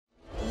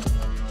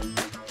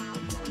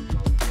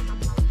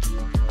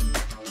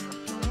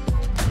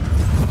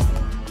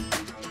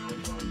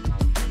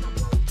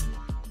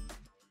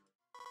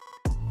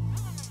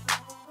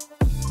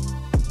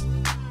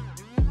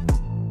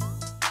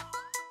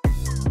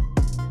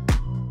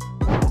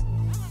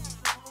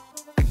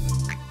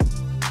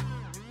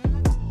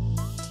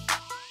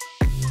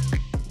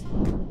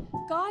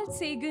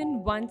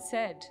Sagan once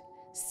said,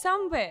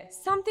 "Somewhere,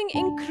 something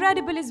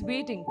incredible is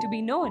waiting to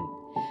be known."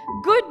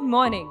 Good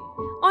morning.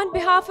 On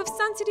behalf of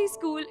Suncity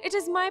School, it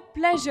is my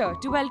pleasure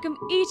to welcome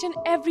each and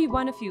every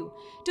one of you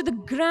to the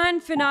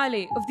grand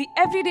finale of the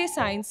Everyday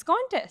Science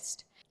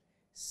Contest.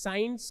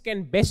 Science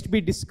can best be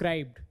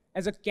described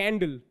as a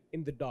candle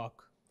in the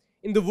dark.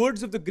 In the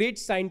words of the great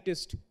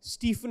scientist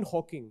Stephen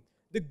Hawking,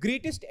 the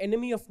greatest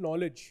enemy of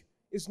knowledge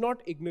is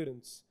not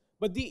ignorance,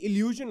 but the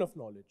illusion of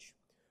knowledge.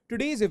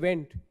 Today's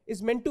event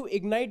is meant to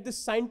ignite the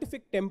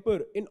scientific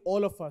temper in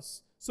all of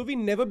us so we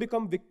never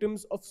become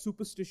victims of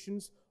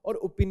superstitions or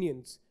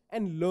opinions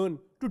and learn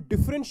to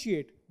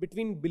differentiate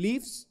between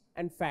beliefs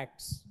and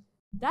facts.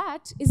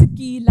 That is a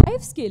key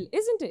life skill,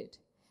 isn't it?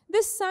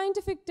 This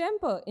scientific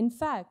temper, in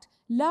fact,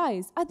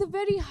 lies at the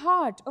very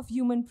heart of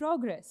human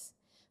progress.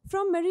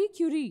 From Marie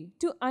Curie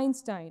to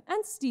Einstein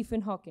and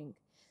Stephen Hawking,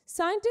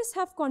 scientists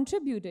have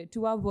contributed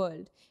to our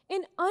world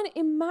in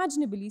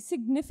unimaginably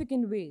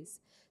significant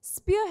ways,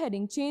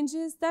 spearheading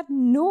changes that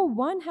no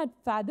one had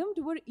fathomed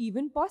were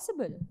even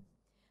possible.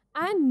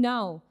 And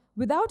now,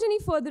 without any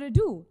further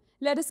ado,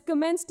 let us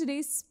commence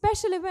today's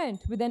special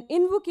event with an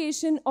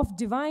invocation of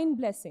divine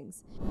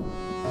blessings.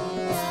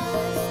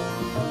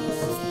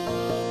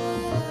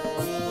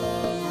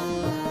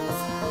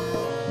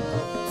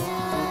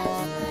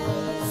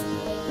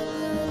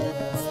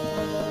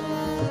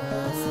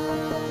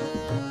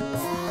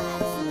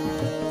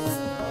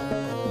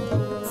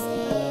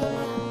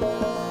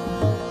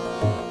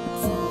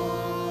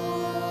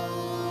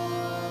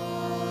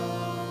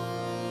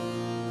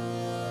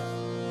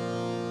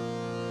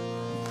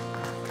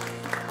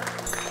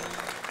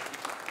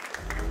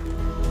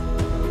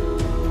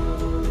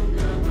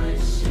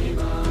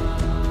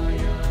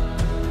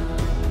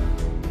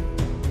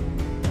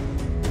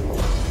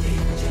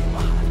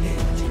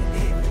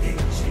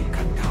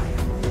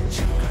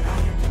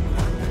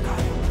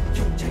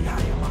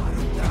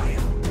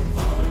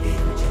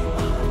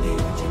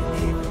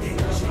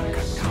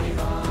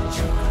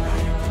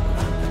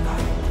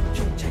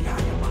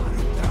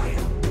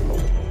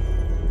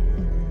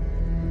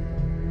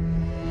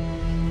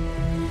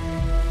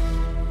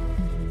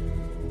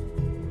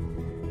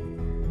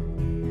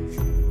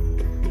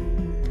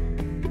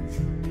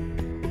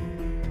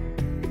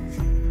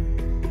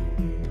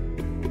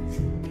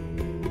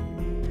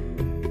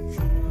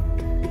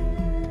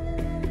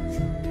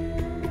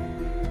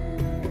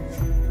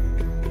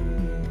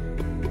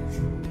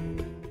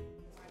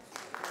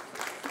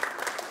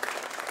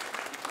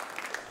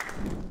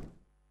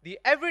 The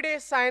Everyday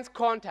Science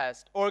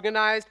Contest,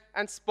 organized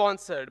and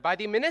sponsored by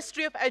the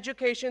Ministry of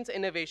Education's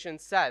Innovation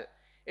Cell,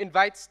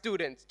 invites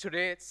students to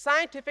relate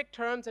scientific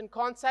terms and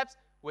concepts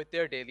with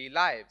their daily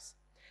lives.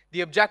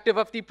 The objective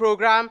of the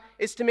program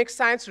is to make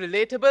science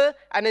relatable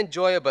and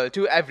enjoyable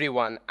to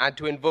everyone and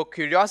to invoke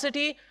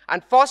curiosity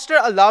and foster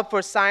a love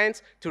for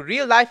science through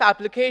real-life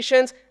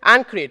applications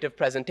and creative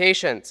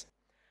presentations.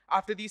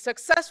 After the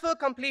successful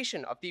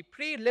completion of the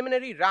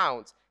preliminary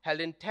rounds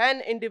held in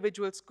 10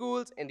 individual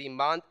schools in the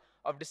month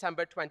of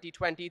December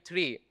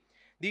 2023.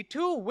 The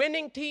two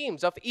winning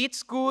teams of each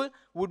school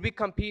would be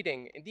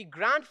competing in the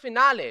grand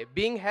finale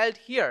being held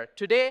here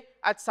today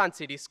at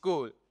Suncity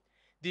School.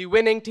 The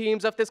winning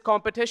teams of this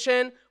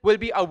competition will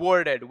be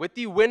awarded with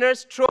the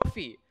winner's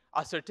trophy,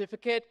 a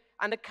certificate,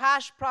 and a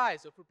cash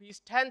prize of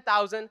Rs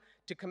 10,000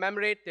 to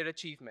commemorate their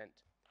achievement.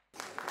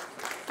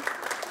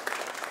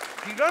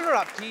 The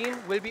runner-up team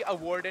will be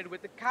awarded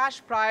with a cash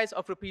prize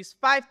of Rs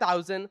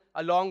 5,000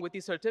 along with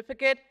the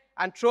certificate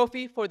and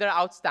trophy for their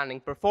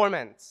outstanding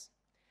performance.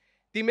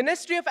 The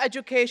Ministry of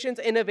Education's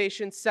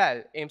Innovation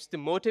Cell aims to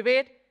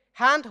motivate,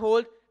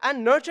 handhold,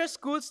 and nurture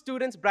school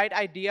students' bright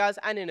ideas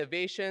and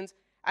innovations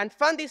and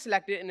fund the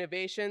selected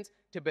innovations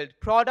to build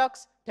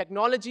products,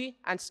 technology,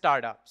 and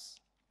startups.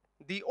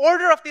 The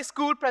order of the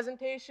school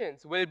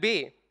presentations will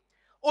be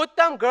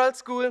Uttam Girls'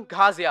 School,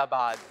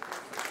 Ghaziabad;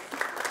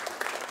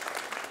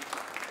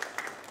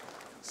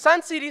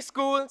 Suncity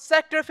School,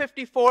 Sector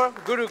 54,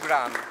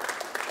 Gurugram;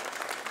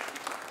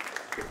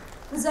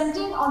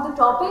 Presenting on the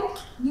topic,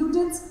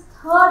 Newton's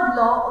third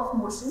law of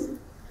motion,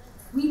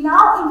 we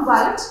now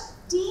invite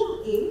Team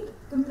A,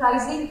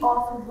 comprising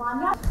of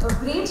Vanya of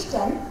grade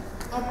 10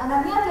 and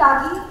Ananya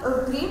Tyagi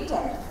of grade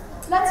 10.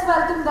 Let's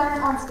welcome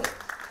them on stage.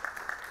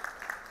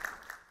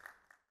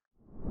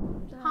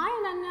 Hi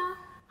Ananya.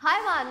 Hi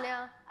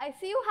Vanya, I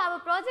see you have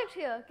a project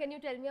here. Can you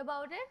tell me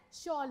about it?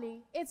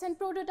 Surely, it's a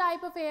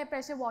prototype of air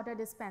pressure water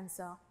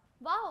dispenser.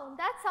 Wow,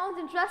 that sounds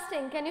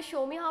interesting. Can you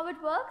show me how it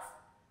works?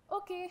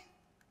 Okay.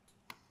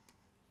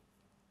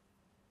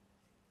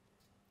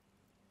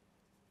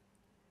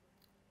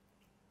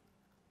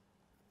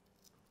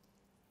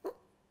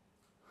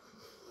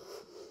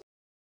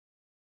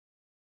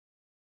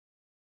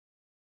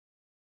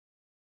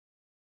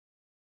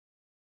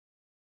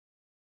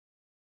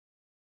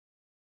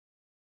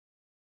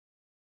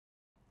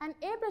 An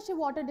air pressure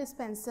water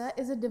dispenser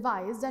is a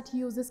device that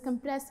uses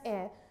compressed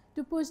air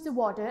to push the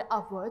water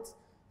upwards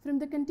from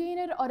the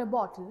container or a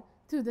bottle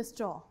through the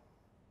straw.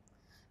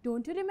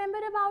 Don't you remember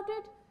about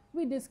it?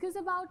 We discussed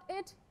about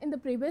it in the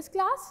previous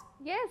class.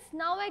 Yes,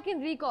 now I can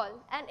recall.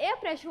 An air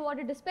pressure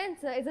water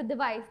dispenser is a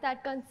device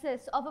that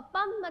consists of a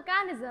pump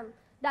mechanism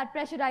that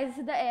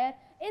pressurizes the air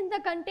in the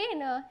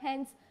container,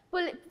 hence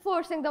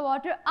forcing the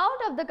water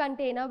out of the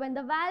container when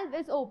the valve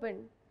is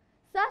opened.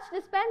 Such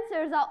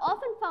dispensers are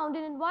often found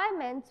in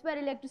environments where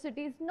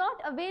electricity is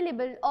not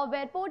available or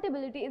where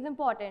portability is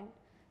important,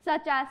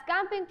 such as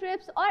camping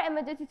trips or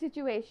emergency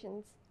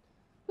situations.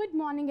 Good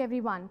morning,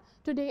 everyone.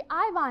 Today,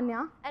 I,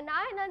 Vanya, And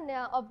I,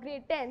 Ananya, of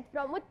grade 10th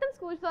from Uttam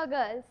School for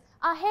Girls,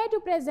 are here to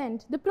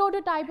present the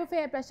prototype of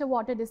air pressure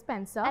water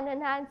dispenser. and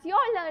enhance your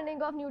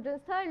learning of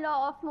Newton's third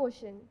law of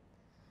motion.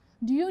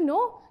 Do you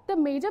know the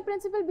major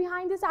principle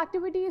behind this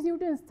activity is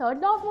Newton's third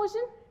law of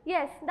motion?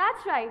 Yes,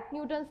 that's right.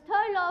 Newton's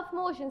third law of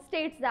motion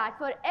states that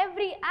for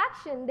every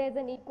action, there's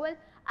an equal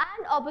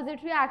and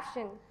opposite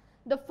reaction.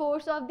 The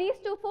force of these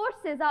two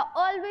forces are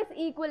always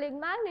equal in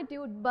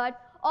magnitude but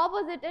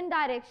opposite in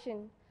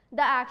direction.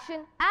 The action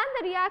and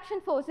the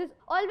reaction forces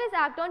always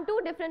act on two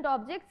different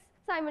objects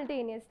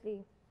simultaneously.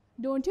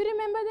 Don't you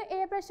remember the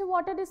air pressure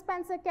water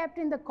dispenser kept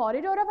in the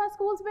corridor of our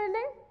school's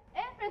building?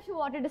 Air pressure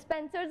water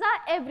dispensers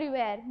are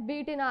everywhere,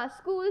 be it in our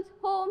schools,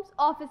 homes,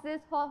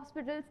 offices,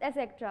 hospitals,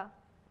 etc.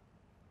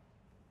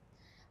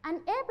 An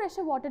air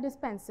pressure water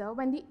dispenser,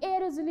 when the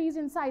air is released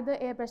inside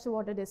the air pressure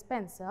water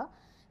dispenser,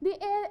 the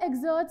air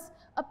exerts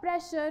a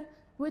pressure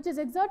which is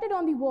exerted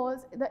on the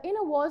walls, the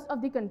inner walls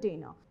of the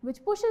container,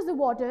 which pushes the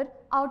water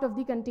out of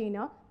the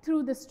container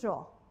through the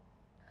straw.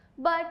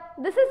 But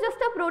this is just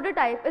a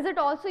prototype. Is it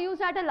also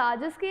used at a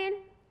larger scale?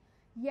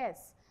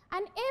 Yes,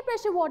 an air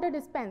pressure water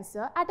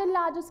dispenser at a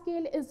larger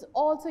scale is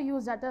also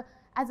used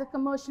as a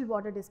commercial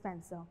water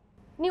dispenser.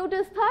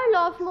 Newton's third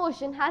law of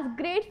motion has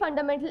great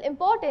fundamental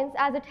importance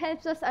as it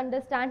helps us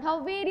understand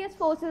how various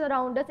forces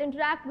around us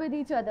interact with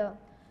each other.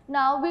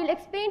 Now we'll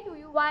explain to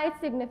you why it's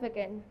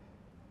significant.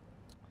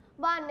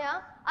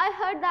 Vanya, I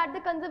heard that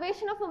the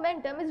conservation of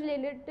momentum is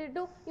related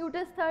to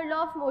Newton's third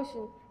law of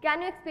motion.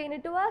 Can you explain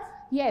it to us?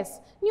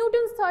 Yes,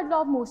 Newton's third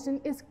law of motion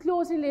is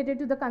closely related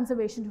to the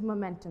conservation of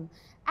momentum.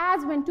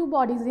 As when two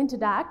bodies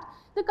interact,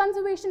 the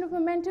conservation of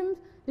momentum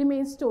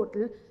remains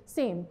total,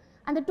 same,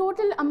 and the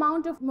total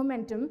amount of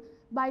momentum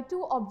by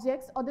two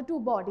objects or the two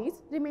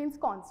bodies remains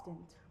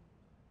constant.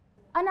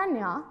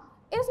 Ananya,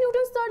 is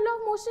Newton's third law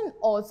of motion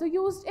also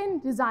used in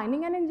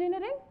designing and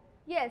engineering?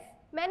 Yes,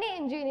 many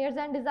engineers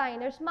and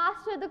designers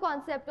master the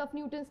concept of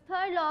Newton's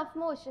third law of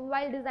motion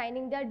while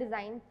designing their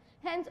designs,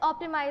 hence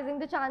optimizing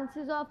the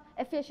chances of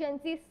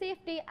efficiency,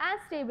 safety and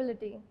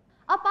stability.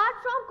 Apart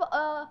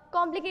from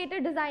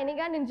complicated designing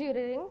and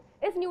engineering,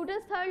 is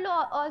Newton's third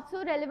law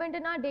also relevant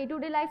in our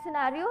day-to-day life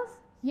scenarios?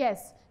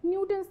 Yes,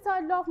 Newton's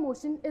third law of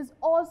motion is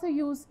also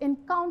used in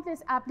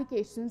countless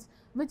applications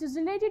which is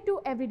related to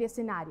everyday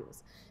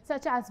scenarios,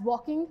 such as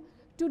walking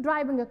to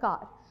driving a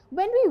car.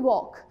 When we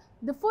walk,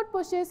 the foot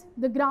pushes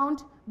the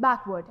ground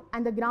backward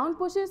and the ground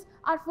pushes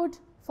our foot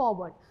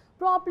forward,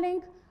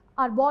 propelling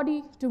our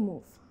body to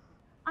move.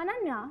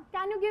 Ananya,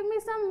 can you give me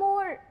some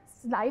more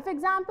life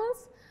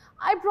examples?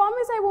 I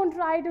promise I won't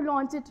try to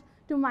launch it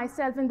to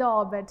myself in the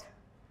orbit.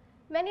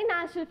 Many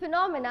natural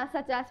phenomena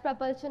such as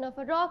propulsion of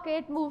a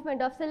rocket, movement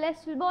of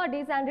celestial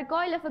bodies and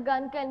recoil of a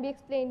gun can be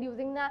explained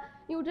using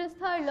Newton's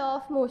third law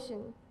of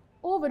motion.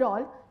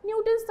 Overall,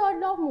 Newton's third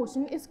law of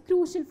motion is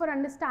crucial for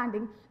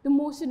understanding the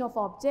motion of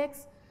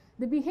objects,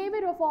 the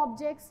behavior of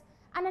objects,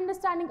 and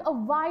understanding a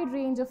wide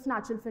range of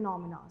natural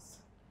phenomena.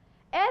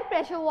 Air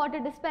pressure water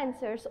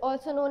dispensers,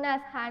 also known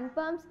as hand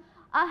pumps,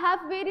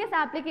 have various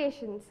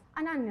applications.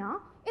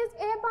 Ananya, is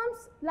air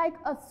pumps like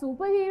a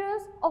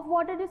superheroes of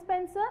water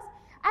dispensers?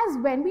 As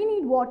when we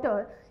need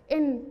water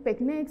in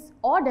picnics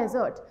or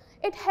desert,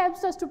 it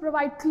helps us to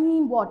provide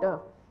clean water.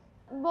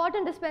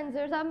 Water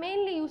dispensers are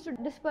mainly used to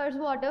disperse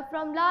water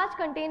from large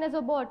containers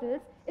or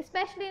bottles,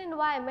 especially in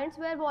environments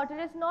where water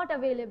is not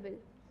available.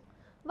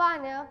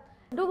 Vanya,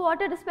 do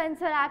water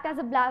dispensers act as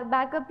a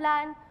backup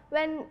plan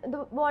when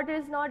the water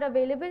is not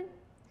available?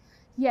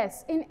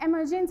 Yes, in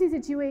emergency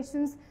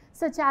situations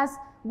such as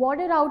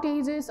water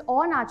outages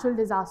or natural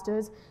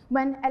disasters,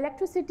 when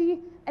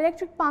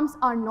electric pumps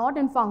are not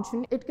in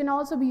function, it can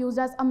also be used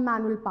as a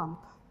manual pump.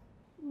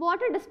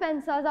 Water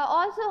dispensers are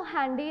also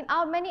handy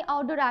in many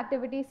outdoor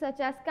activities such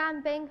as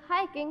camping,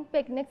 hiking,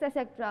 picnics,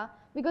 etc.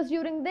 Because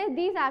during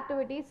these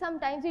activities,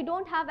 sometimes we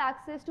don't have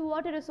access to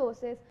water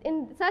resources.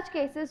 In such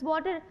cases,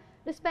 water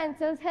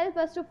dispensers help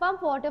us to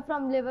pump water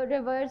from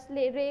rivers,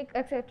 lakes,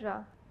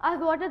 etc. Are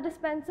water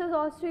dispensers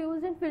also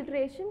used in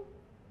filtration?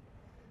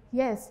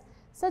 Yes,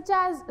 such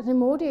as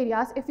remote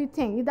areas. If you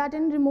think that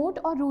in remote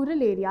or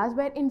rural areas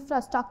where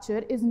infrastructure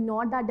is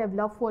not that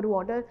developed for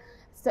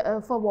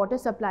water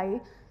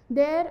supply,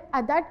 there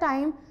at that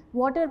time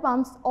water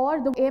pumps or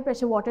the air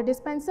pressure water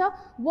dispenser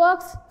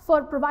works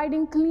for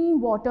providing clean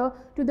water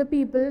to the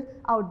people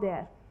out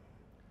there.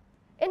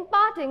 In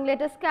parting,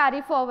 let us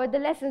carry forward the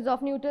lessons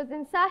of Newton's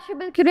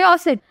insatiable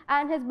curiosity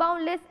and his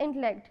boundless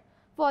intellect.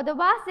 For the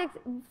vast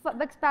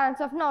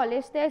expanse of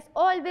knowledge, there is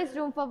always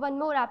room for one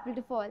more apple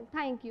to fall.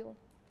 Thank you.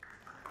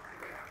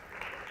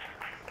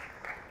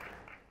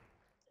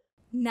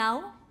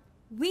 Now,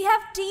 we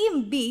have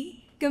Team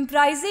B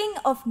comprising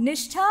of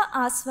Nishtha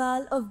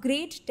Aswal of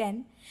Grade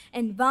 10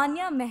 and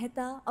Vanya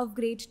Mehta of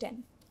Grade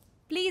 10.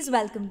 Please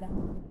welcome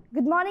them.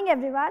 Good morning,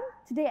 everyone.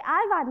 Today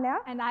I, Vanya,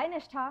 And I,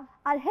 Nishtha.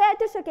 are here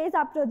to showcase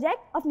our project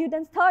of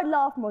Newton's third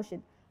law of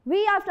motion.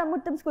 We are from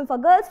Uttam School for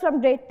Girls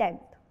from grade 10th.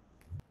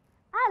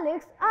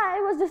 Alex, I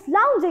was just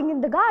lounging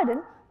in the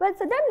garden when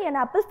suddenly an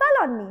apple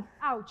fell on me.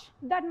 Ouch,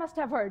 that must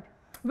have hurt.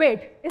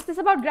 Wait, is this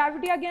about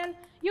gravity again?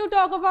 You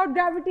talk about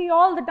gravity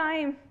all the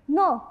time.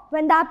 No,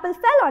 when the apple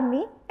fell on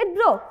me, it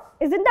broke.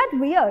 Isn't that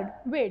weird?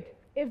 Wait,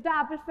 if the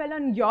apple fell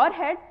on your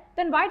head,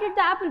 then why did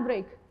the apple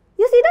break?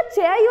 You see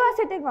the chair you are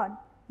sitting on?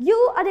 You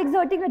are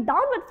exerting a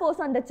downward force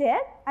on the chair,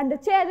 and the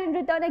chair in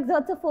return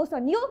exerts a force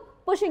on you,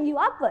 pushing you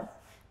upwards.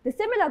 The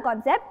similar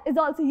concept is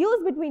also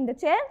used between the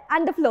chair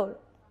and the floor.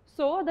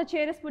 So the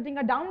chair is putting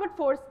a downward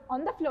force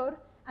on the floor,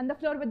 and the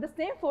floor with the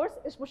same force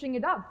is pushing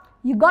it up.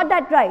 You got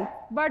that right.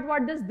 But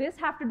what does this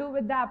have to do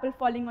with the apple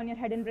falling on your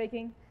head and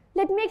breaking?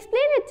 Let me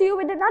explain it to you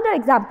with another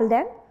example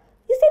then.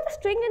 You see the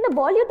string in the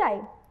ball you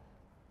tied.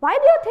 Why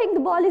do you think the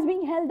ball is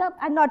being held up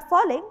and not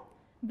falling?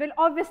 Well,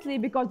 obviously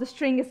because the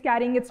string is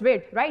carrying its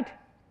weight, right?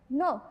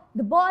 No,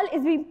 the ball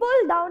is being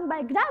pulled down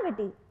by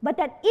gravity, but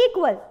an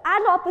equal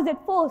and opposite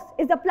force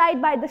is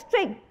applied by the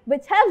string,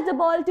 which helps the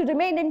ball to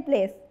remain in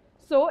place.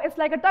 So it's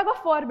like a tug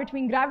of war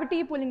between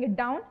gravity pulling it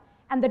down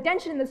and the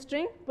tension in the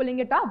string pulling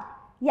it up.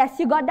 Yes,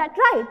 you got that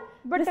right.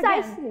 But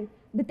precisely.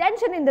 The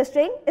tension in the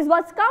string is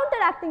what's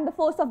counteracting the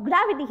force of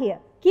gravity here,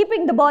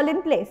 keeping the ball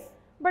in place.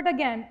 But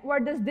again,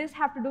 what does this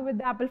have to do with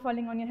the apple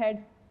falling on your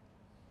head?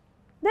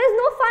 There is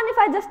no fun if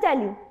I just tell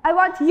you. I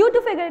want you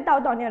to figure it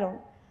out on your own.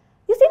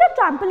 You see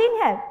the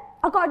trampoline here?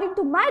 According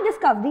to my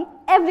discovery,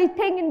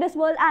 everything in this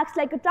world acts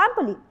like a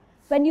trampoline.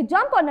 When you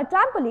jump on a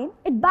trampoline,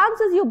 it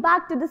bounces you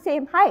back to the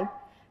same height.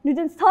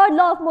 Newton's third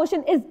law of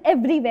motion is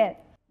everywhere.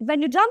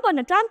 When you jump on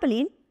a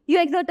trampoline,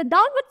 you exert a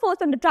downward force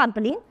on the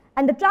trampoline,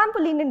 and the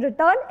trampoline in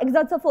return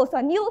exerts a force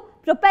on you,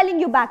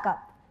 propelling you back up.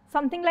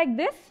 Something like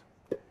this?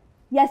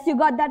 Yes, you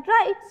got that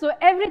right. So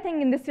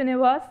everything in this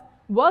universe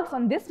works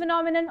on this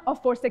phenomenon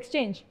of force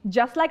exchange,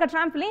 just like a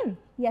trampoline.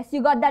 Yes,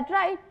 you got that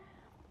right.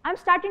 I'm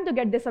starting to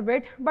get this a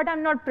bit, but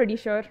I'm not pretty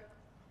sure.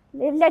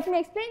 Let me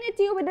explain it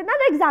to you with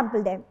another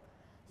example then.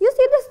 You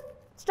see this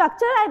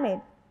structure I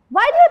made?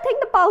 Why do you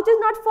think the pouch is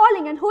not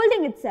falling and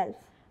holding itself?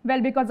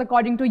 Well, because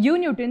according to you,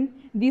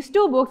 Newton, these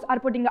two books are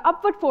putting an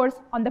upward force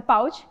on the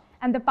pouch,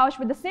 and the pouch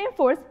with the same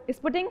force is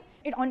putting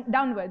it on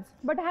downwards.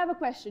 But I have a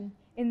question.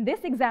 In this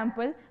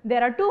example,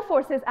 there are two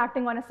forces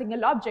acting on a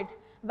single object,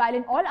 while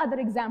in all other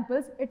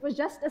examples, it was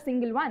just a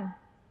single one.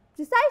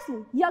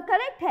 Precisely, you're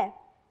correct here.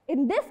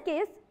 In this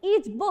case,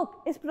 each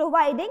book is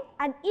providing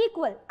an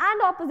equal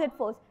and opposite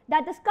force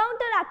that is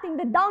counteracting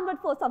the downward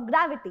force of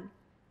gravity.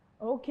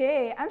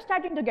 Okay, I'm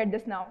starting to get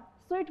this now.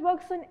 So it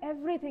works on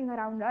everything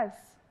around us.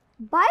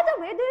 By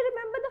the way, do you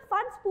remember the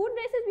fun spoon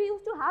races we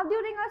used to have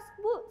during our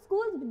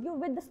schools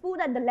with the spoon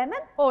and the lemon?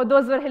 Oh,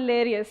 those were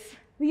hilarious.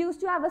 We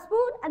used to have a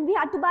spoon and we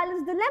had to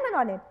balance the lemon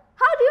on it.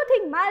 How do you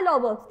think my law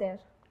works there?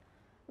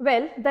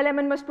 Well, the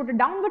lemon must put a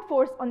downward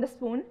force on the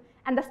spoon,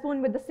 and the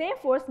spoon with the same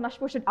force must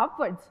push it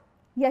upwards.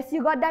 Yes,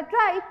 you got that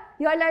right.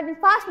 You are learning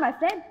fast, my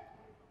friend.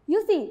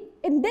 You see,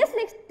 in this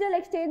little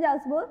exchange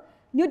elsewhere,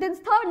 Newton's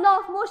third law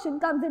of motion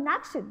comes in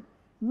action.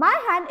 My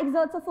hand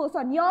exerts a force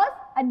on yours,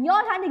 and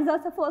your hand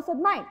exerts a force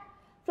on mine.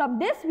 From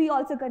this, we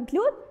also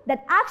conclude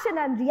that action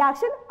and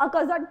reaction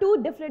occurs on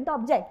two different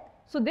objects.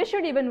 So this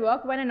should even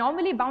work when I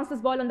normally bounce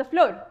this ball on the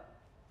floor.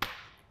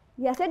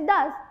 Yes, it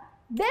does.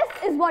 This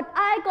is what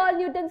I call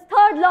Newton's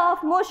third law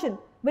of motion,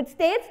 which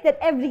states that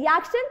every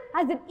action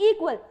has an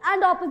equal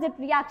and opposite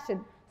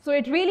reaction. So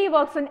it really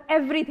works on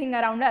everything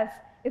around us.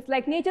 It's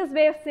like nature's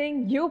way of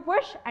saying you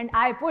push and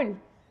I pull.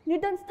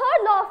 Newton's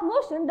third law of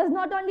motion does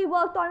not only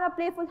work on our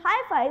playful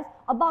high fives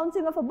or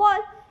bouncing of a ball,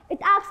 it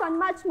acts on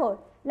much more,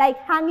 like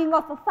hanging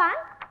off a fan,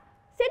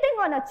 sitting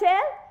on a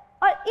chair,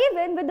 or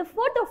even with a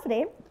photo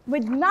frame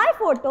with my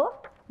photo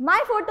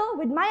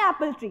with my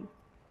apple tree.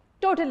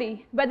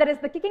 Totally. Whether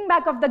it's the kicking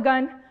back of the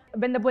gun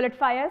when the bullet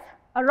fires,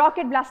 a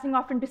rocket blasting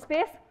off into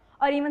space,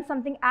 or even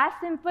something as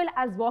simple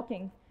as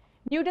walking.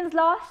 Newton's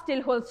law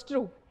still holds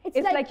true. It's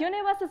like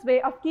universe's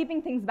way of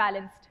keeping things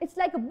balanced. It's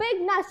like a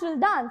big natural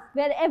dance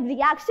where every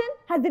action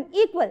has an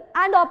equal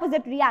and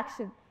opposite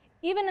reaction.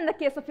 Even in the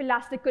case of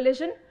elastic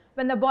collision,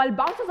 when the ball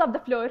bounces off the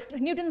floor,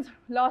 Newton's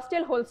law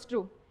still holds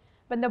true.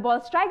 When the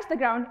ball strikes the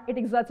ground, it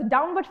exerts a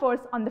downward force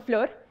on the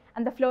floor,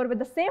 and the floor with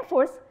the same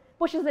force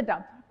pushes it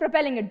up,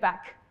 propelling it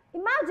back.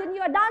 Imagine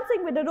you are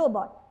dancing with a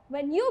robot.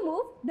 When you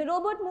move, the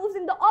robot moves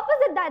in the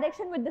opposite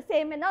direction with the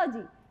same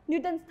energy.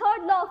 Newton's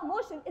third law of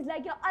motion is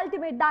like your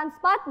ultimate dance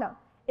partner.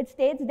 It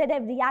states that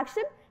every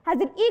action has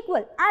an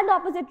equal and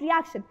opposite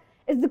reaction.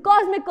 It's the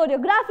cosmic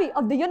choreography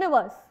of the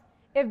universe.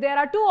 If there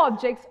are two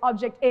objects,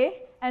 object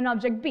A and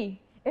object B,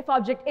 if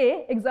object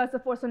A exerts a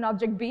force on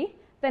object B,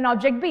 then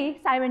object B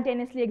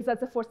simultaneously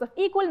exerts a force of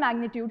equal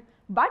magnitude,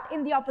 but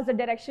in the opposite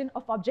direction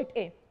of object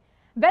A.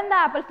 When the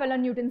apple fell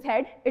on Newton's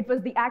head, it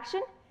was the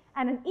action,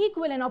 and an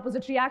equal and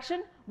opposite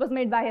reaction was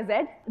made by his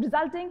head,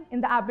 resulting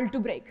in the apple to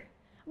break.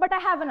 But I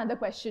have another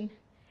question.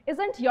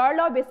 Isn't your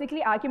law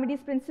basically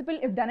Archimedes' principle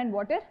if done in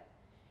water?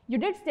 You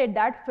did state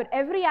that for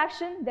every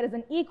action, there is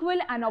an equal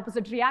and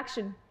opposite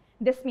reaction.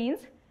 This means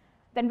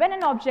that when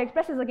an object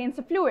presses against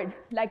a fluid,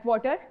 like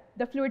water,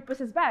 the fluid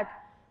pushes back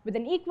with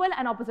an equal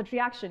and opposite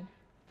reaction.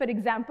 For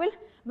example,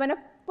 when I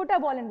put a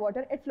ball in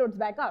water, it floats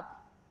back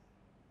up.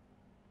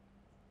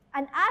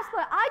 And as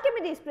per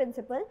Archimedes'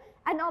 principle,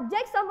 an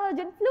object submerged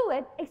in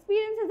fluid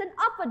experiences an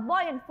upward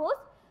buoyant force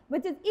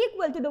which is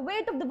equal to the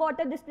weight of the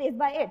water displaced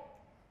by it.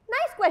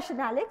 Nice question,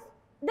 Alex.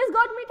 This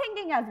got me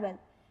thinking as well.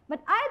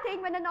 But I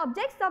think when an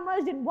object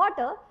submerged in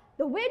water,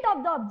 the weight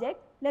of the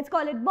object, let's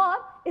call it Bob,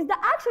 is the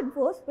action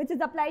force which is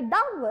applied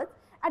downwards,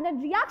 and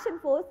a reaction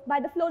force by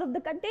the floor of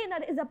the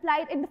container is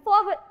applied in the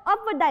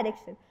upward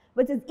direction,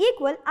 which is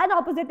equal and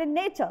opposite in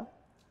nature.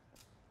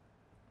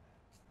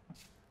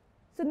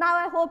 So now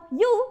I hope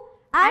you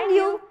and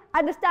you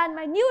understand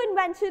my new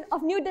invention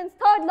of Newton's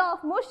third law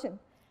of motion.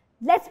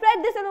 Let's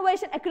spread this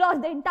innovation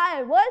across the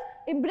entire world,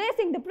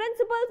 embracing the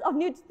principles of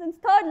Newton's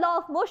third law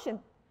of motion.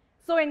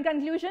 So in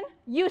conclusion,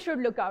 you should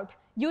look out.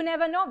 You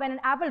never know when an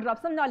apple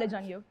drops some knowledge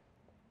on you.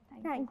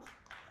 Thank you.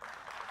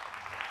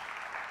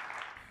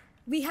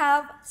 We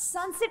have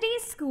Suncity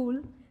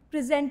School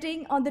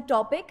presenting on the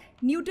topic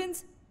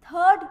Newton's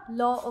third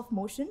law of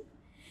motion.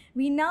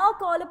 We now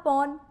call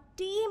upon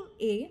Team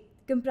A,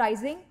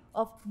 comprising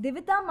of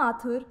Divita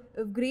Mathur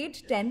of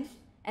grade 10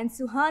 and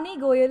Suhani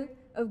Goyal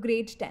of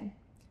grade 10.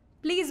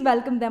 Please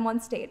welcome them on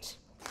stage.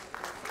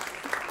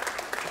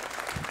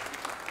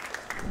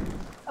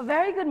 A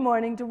very good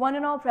morning to one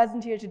and all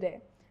present here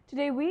today.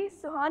 Today we,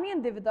 Suhani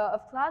and Divita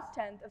of class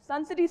 10th of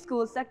Suncity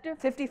School Sector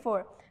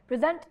 54,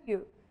 present to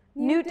you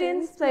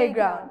Newton's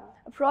Playground,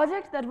 a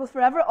project that will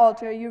forever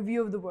alter your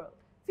view of the world.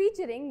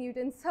 Featuring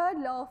Newton's third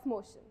law of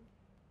motion.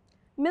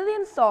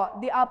 Millions saw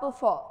the apple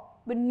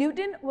fall, but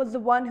Newton was the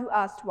one who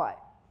asked why.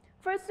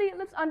 Firstly,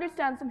 let's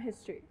understand some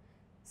history.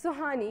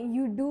 Suhani,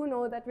 you do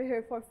know that we're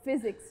here for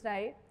physics,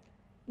 right?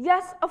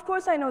 Yes, of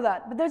course I know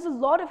that, but there's a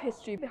lot of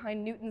history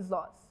behind Newton's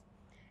laws.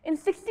 In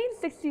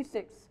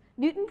 1666,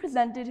 Newton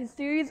presented his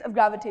theories of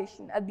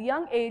gravitation at the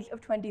young age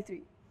of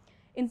 23.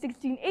 In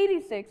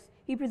 1686,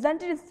 he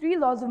presented his 3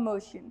 laws of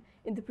motion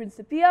in the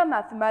Principia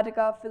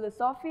Mathematica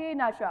Philosophiae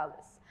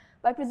Naturalis.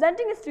 By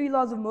presenting his 3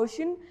 laws of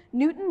motion,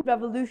 Newton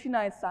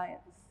revolutionized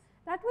science.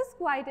 That was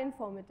quite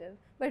informative,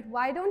 but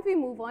why don't we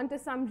move on to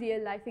some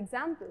real-life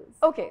examples?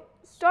 Okay,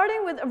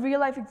 starting with a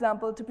real-life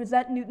example to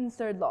present Newton's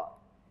third law.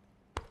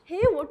 Hey,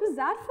 what was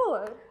that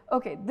for?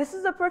 Okay, this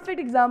is a perfect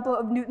example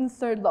of Newton's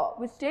third law,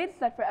 which states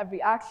that for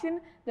every action,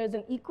 there is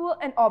an equal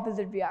and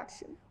opposite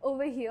reaction.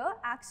 Over here,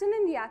 action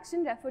and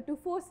reaction refer to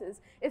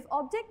forces. If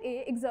object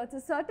A exerts a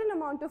certain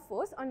amount of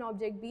force on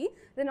object B,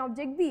 then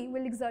object B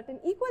will exert an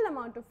equal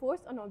amount of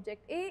force on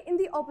object A in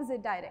the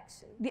opposite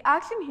direction. The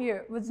action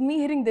here was me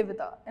hitting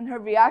Divita, and her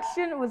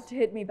reaction was to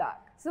hit me back.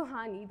 So,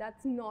 Hani,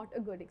 that's not a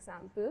good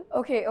example.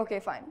 Okay,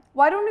 fine.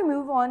 Why don't we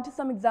move on to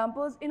some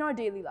examples in our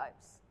daily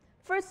lives?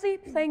 Firstly,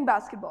 playing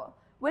basketball.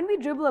 When we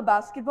dribble a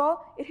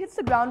basketball, it hits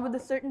the ground with a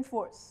certain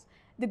force.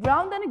 The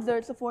ground then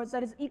exerts a force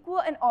that is equal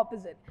and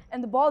opposite,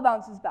 and the ball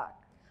bounces back.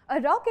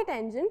 A rocket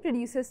engine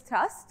produces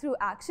thrust through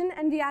action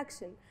and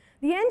reaction.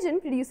 The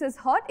engine produces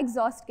hot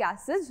exhaust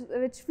gases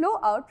which flow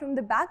out from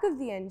the back of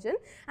the engine,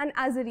 and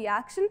as a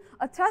reaction,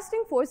 a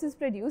thrusting force is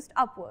produced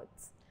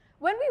upwards.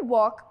 When we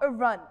walk or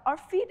run, our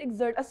feet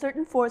exert a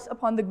certain force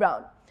upon the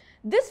ground.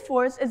 This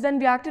force is then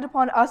reacted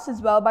upon us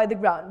as well by the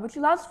ground, which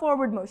allows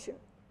forward motion.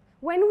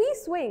 When we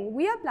swing,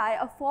 we apply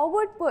a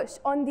forward push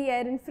on the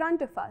air in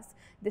front of us.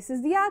 This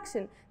is the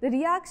action. The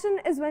reaction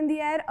is when the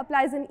air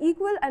applies an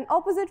equal and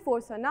opposite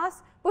force on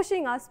us,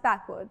 pushing us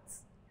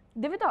backwards.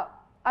 Divita,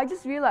 I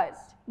just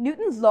realized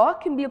Newton's law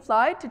can be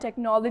applied to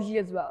technology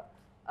as well.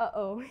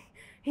 Uh-oh,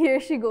 here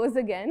she goes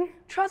again.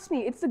 Trust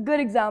me, it's a good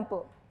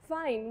example.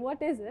 Fine,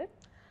 what is it?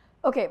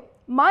 Okay,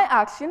 my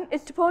action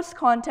is to post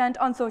content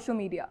on social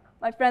media.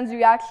 My friends'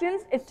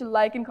 reactions is to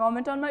like and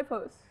comment on my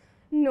posts.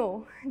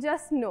 No,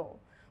 just no.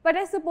 But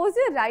I suppose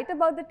you're right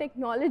about the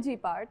technology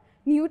part.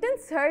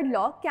 Newton's third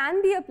law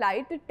can be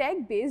applied to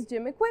tech-based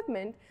gym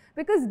equipment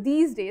because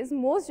these days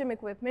most gym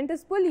equipment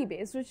is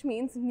pulley-based, which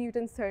means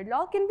Newton's third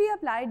law can be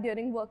applied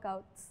during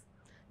workouts.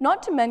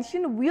 Not to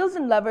mention, wheels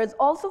and levers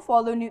also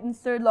follow Newton's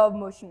third law of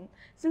motion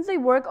since they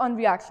work on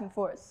reaction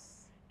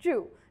force.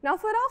 True. Now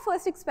for our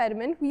first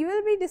experiment, we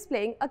will be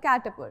displaying a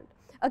catapult.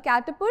 A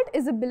catapult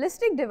is a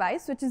ballistic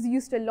device which is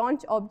used to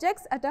launch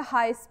objects at a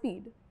high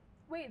speed.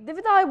 Wait,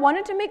 Divita, I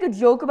wanted to make a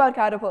joke about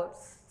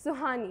catapults. So,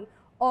 Hani,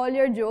 all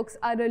your jokes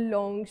are a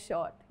long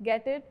shot.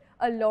 Get it?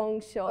 A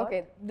long shot.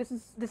 Okay, this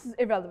is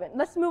irrelevant.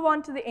 Let's move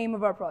on to the aim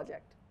of our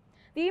project.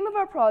 The aim of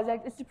our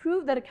project is to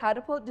prove that a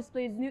catapult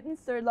displays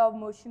Newton's third law of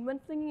motion when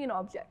flinging an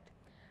object.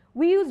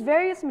 We use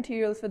various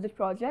materials for this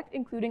project,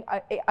 including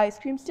ice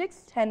cream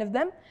sticks, 10 of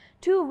them,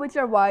 2 of which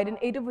are wide and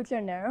 8 of which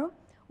are narrow,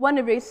 1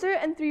 eraser,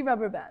 and 3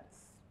 rubber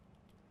bands.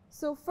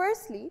 So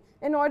firstly,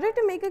 in order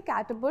to make a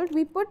catapult,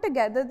 we put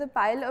together the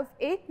pile of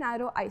 8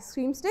 narrow ice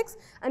cream sticks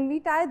and we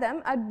tie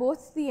them at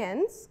both the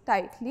ends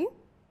tightly.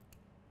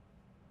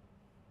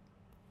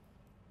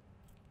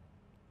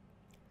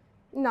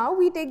 Now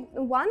we take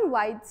one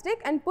wide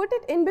stick and put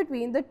it in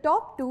between the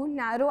top 2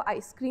 narrow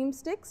ice cream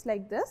sticks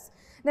like this.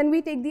 Then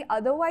we take the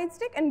other wide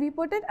stick and we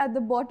put it at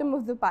the bottom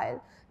of the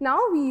pile. Now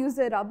we use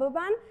a rubber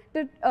band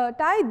to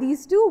tie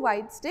these 2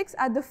 wide sticks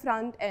at the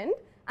front end,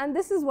 and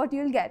this is what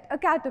you'll get, a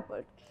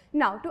catapult.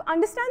 Now, to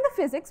understand the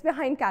physics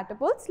behind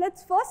catapults,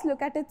 let's first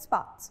look at its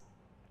parts.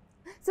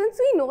 Since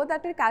we know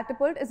that a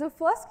catapult is a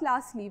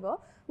first-class lever,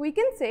 we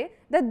can say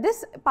that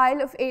this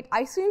pile of 8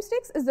 ice cream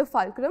sticks is the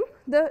fulcrum,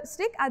 the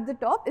stick at the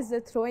top is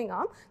the throwing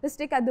arm, the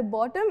stick at the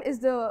bottom is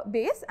the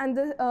base, and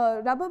the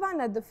rubber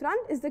band at the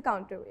front is the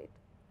counterweight.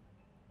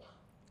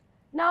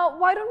 Now,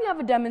 why don't we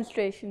have a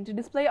demonstration to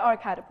display our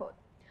catapult?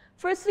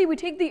 Firstly, we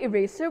take the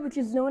eraser, which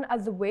is known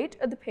as the weight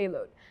or the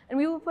payload, and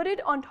we will put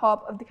it on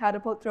top of the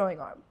catapult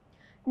throwing arm.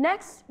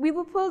 Next, we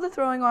will pull the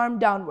throwing arm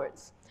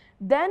downwards.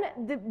 Then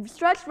the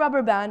stretched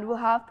rubber band will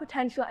have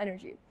potential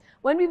energy.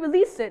 When we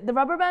release it, the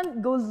rubber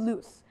band goes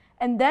loose,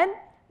 and then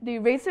the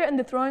eraser and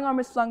the throwing arm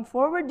is flung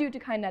forward due to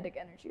kinetic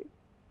energy.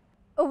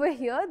 Over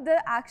here,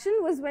 the action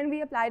was when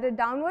we applied a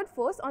downward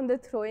force on the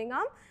throwing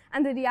arm,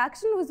 and the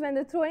reaction was when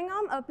the throwing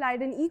arm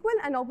applied an equal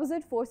and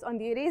opposite force on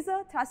the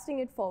eraser, thrusting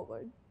it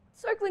forward.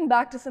 Circling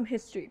back to some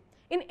history.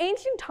 In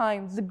ancient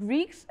times, the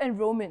Greeks and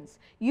Romans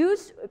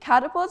used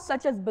catapults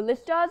such as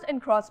ballistas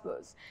and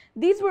crossbows.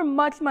 These were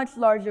much, much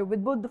larger,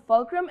 with both the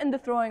fulcrum and the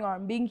throwing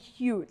arm being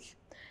huge.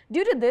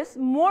 Due to this,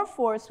 more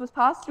force was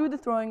passed through the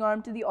throwing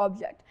arm to the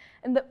object,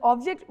 and the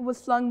object was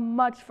flung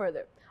much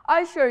further.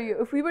 I assure you,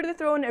 if we were to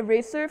throw an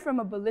eraser from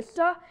a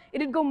ballista, it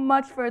would go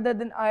much further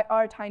than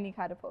our tiny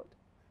catapult.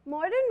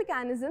 Modern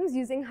mechanisms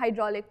using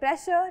hydraulic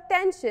pressure,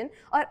 tension,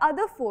 or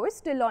other force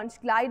to launch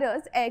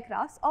gliders,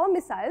 aircrafts, or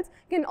missiles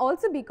can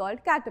also be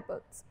called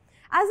catapults.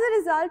 As a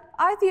result,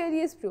 our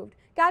theory is proved.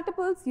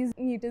 Catapults use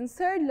Newton's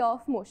third law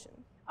of motion.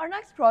 Our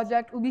next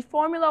project will be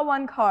Formula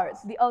 1 cars,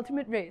 the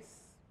ultimate race.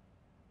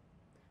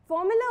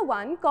 Formula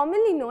 1,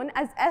 commonly known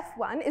as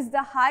F1, is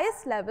the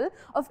highest level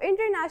of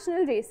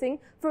international racing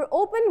for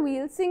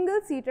open-wheel,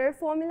 single-seater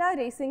formula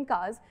racing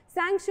cars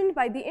sanctioned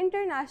by the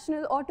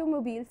International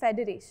Automobile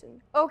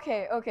Federation.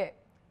 Okay.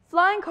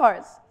 Flying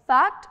cars,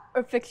 fact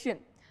or fiction?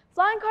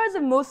 Flying cars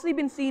have mostly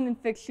been seen in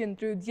fiction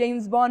through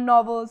James Bond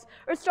novels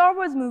or Star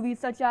Wars movies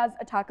such as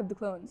Attack of the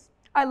Clones.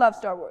 I love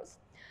Star Wars.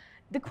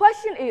 The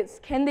question is,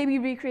 can they be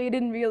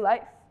recreated in real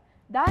life?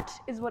 That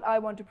is what I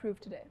want to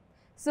prove today.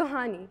 So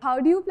Hani, how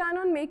do you plan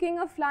on making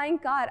a flying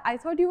car? I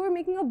thought you were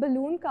making a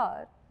balloon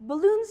car.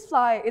 Balloons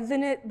fly,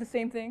 isn't it the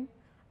same thing?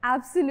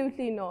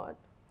 Absolutely not.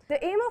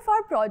 The aim of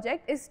our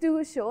project is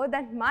to show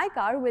that my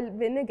car will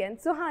win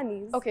against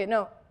Sohani's. Okay,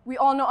 no, we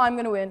all know I'm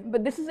going to win,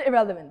 but this is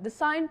irrelevant. The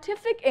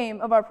scientific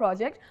aim of our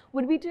project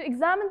would be to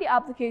examine the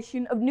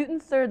application of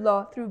Newton's third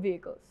law through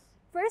vehicles.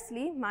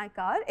 Firstly, my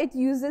car, it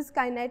uses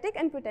kinetic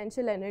and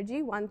potential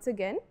energy once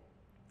again.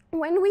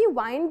 When we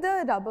wind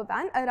the rubber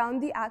band around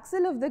the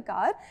axle of the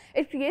car,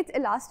 it creates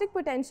elastic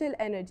potential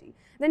energy.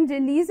 Then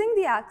releasing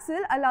the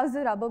axle allows the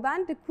rubber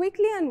band to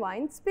quickly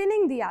unwind,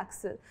 spinning the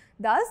axle.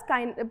 Thus,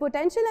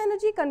 potential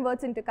energy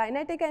converts into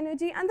kinetic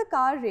energy and the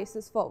car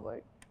races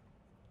forward.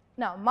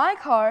 Now, my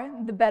car,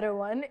 the better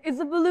one, is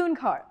a balloon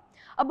car.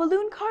 A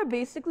balloon car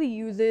basically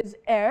uses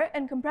air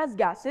and compressed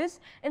gases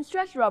and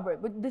stretched rubber,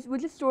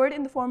 which is stored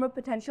in the form of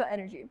potential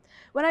energy.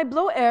 When I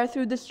blow air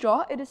through the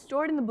straw, it is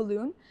stored in the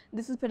balloon.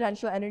 This is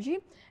potential energy.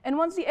 And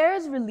once the air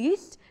is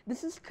released,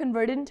 this is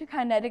converted into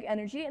kinetic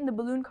energy and the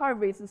balloon car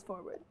races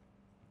forward.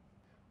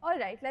 All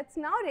right, let's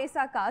now race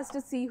our cars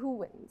to see who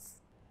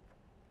wins.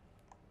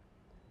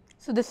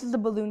 So this is the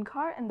balloon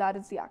car and that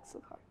is the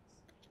axle car.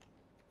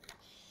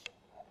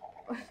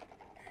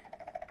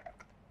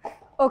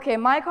 Okay,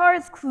 my car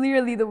is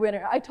clearly the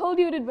winner. I told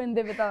you it'd win,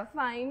 Divita.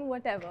 Fine,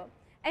 whatever.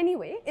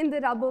 Anyway, in the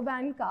rubber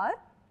band car,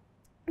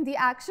 the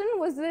action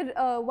was the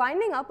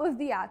winding up of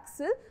the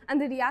axle,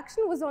 and the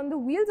reaction was on the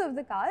wheels of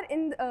the car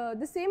in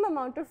the same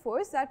amount of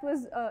force that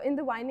was in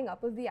the winding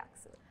up of the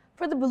axle.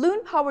 For the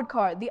balloon-powered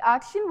car, the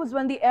action was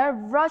when the air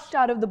rushed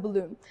out of the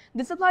balloon.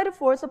 This applied a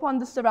force upon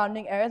the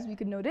surrounding air, as we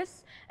could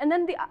notice, and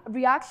then the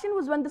reaction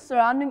was when the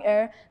surrounding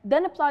air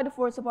then applied a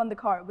force upon the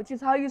car, which is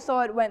how you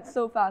saw it went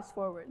so fast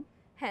forward.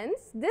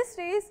 Hence, this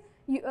race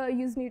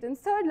used Newton's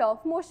third law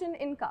of motion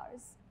in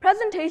cars.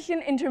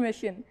 Presentation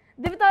intermission.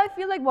 Divita, I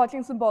feel like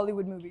watching some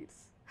Bollywood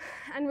movies.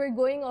 And we're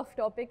going off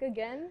topic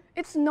again.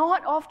 It's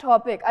not off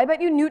topic. I bet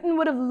you Newton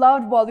would have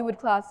loved Bollywood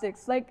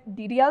classics like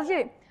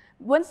DDLJ.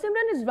 When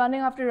Simran is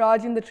running after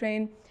Raj in the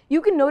train, you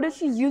can notice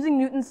she's using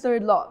Newton's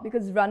third law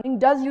because running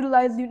does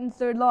utilize Newton's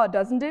third law,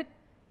 doesn't it?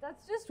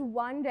 That's just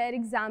one rare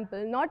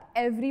example. Not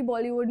every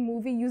Bollywood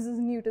movie uses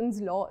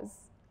Newton's laws.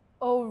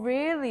 Oh,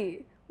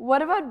 really?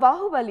 What about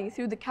Bahubali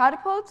through the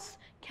catapults,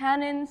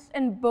 cannons,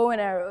 and bow and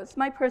arrows?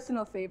 My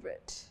personal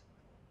favorite.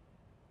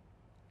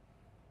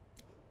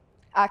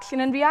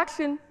 Action and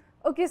reaction.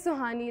 Okay,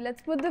 Sohani,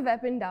 let's put the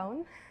weapon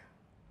down.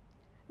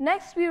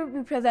 Next, we will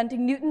be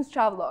presenting Newton's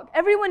travelogue.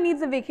 Everyone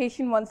needs a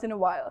vacation once in a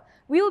while.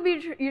 We will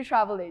be your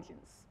travel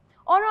agents.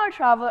 On our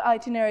travel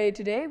itinerary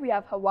today, we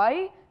have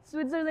Hawaii,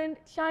 Switzerland,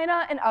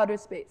 China, and outer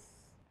space.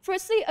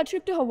 Firstly, a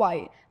trip to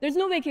Hawaii. There's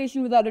no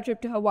vacation without a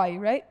trip to Hawaii,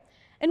 right?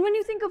 And when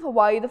you think of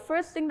Hawaii, the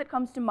first thing that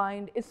comes to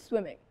mind is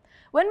swimming.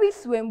 When we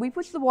swim, we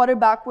push the water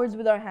backwards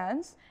with our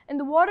hands, and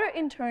the water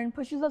in turn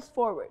pushes us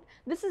forward.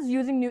 This is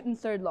using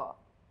Newton's third law.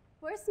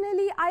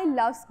 Personally, I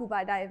love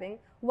scuba diving.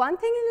 One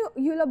thing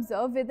you'll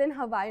observe within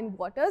Hawaiian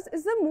waters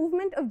is the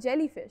movement of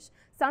jellyfish.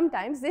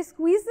 Sometimes they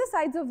squeeze the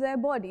sides of their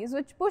bodies,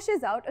 which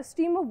pushes out a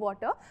stream of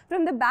water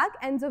from the back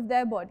ends of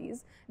their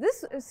bodies.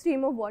 This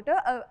stream of water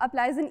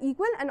applies an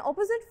equal and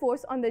opposite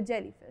force on the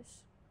jellyfish.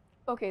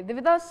 Okay,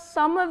 Divita,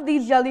 some of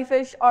these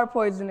jellyfish are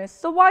poisonous,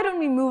 so why don't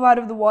we move out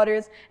of the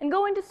waters and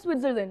go into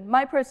Switzerland,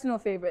 my personal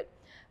favorite.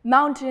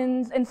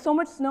 Mountains and so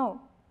much snow.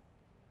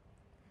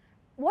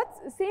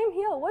 Same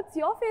here. What's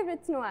your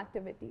favorite snow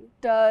activity?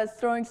 Does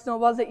throwing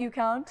snowballs at you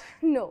count?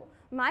 No.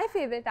 My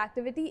favorite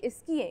activity is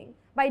skiing.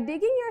 By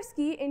digging your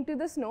ski into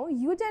the snow,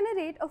 you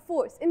generate a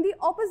force in the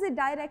opposite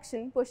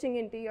direction pushing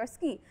into your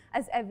ski,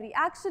 as every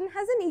action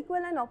has an equal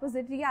and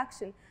opposite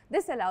reaction.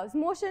 This allows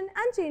motion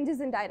and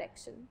changes in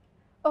direction.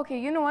 Okay,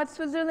 you know what?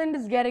 Switzerland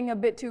is getting a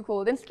bit too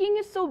cold, and skiing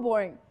is so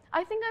boring.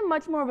 I think I'm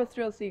much more of a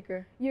thrill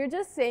seeker. You're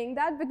just saying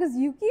that because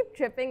you keep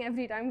tripping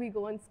every time we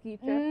go on ski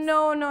trips.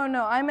 No.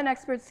 I'm an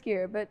expert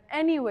skier. But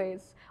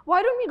anyways,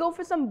 why don't we go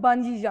for some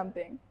bungee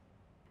jumping?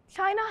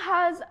 China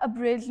has a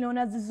bridge known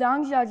as the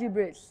Zhangjiajie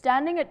Bridge,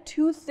 standing at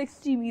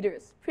 260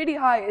 meters. Pretty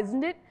high,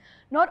 isn't it?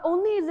 Not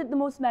only is it the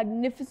most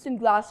magnificent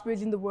glass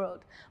bridge in the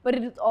world, but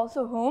it is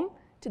also home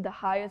to the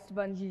highest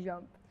bungee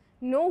jump.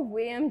 No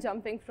way I'm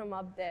jumping from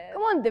up there.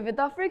 Come on,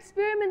 Divita, for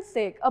experiment's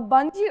sake, a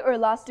bungee or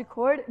elastic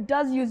cord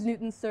does use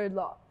Newton's third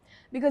law.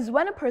 Because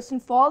when a person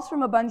falls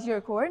from a bungee or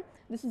cord,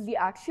 this is the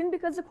action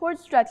because the cord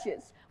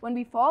stretches. When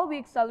we fall, we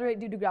accelerate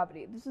due to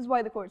gravity. This is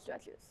why the cord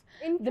stretches.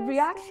 The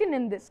reaction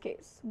in this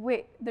case,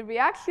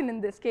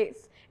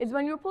 is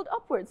when you're pulled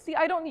upwards. See,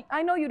 I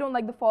know you don't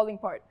like the falling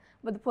part,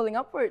 but the pulling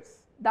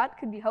upwards, that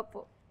could be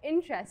helpful.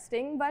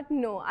 Interesting, but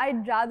no,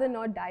 I'd rather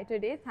not die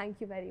today.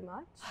 Thank you very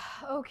much.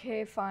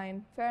 Okay,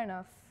 fine. Fair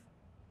enough.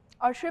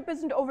 Our trip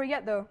isn't over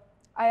yet, though.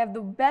 I have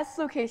the best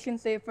location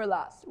saved for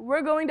last.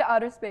 We're going to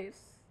outer space.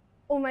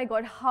 Oh my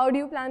god, how do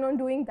you plan on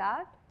doing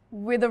that?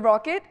 With a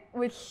rocket,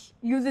 which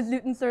uses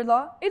Newton's third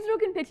law. Israel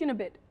can pitch in a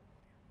bit.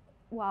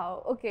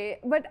 Wow, okay.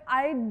 But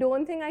I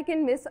don't think I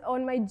can miss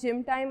on my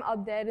gym time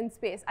up there in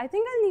space. I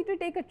think I'll need to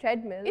take a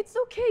treadmill. It's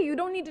okay, you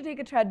don't need to take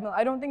a treadmill.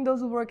 I don't think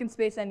those will work in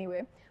space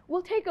anyway.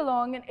 We'll take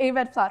along an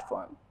ARED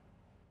platform.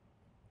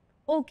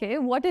 Okay,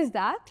 what is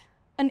that?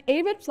 An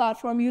ARED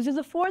platform uses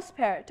a force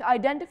pair to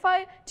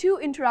identify two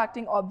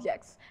interacting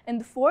objects and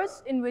the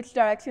force in which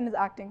direction is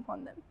acting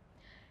upon them.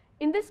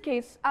 In this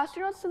case,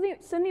 astronaut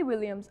Cindy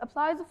Williams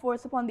applies a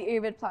force upon the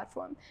ARED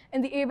platform,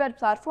 and the ARED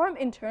platform,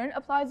 in turn,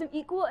 applies an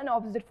equal and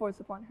opposite force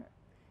upon her.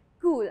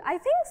 Cool. I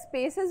think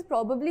space has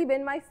probably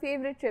been my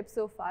favorite trip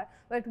so far,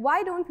 but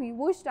why don't we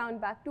whoosh down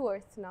back to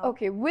Earth now?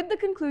 Okay, with the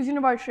conclusion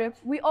of our trip,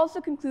 we also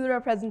conclude our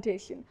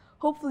presentation,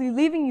 hopefully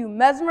leaving you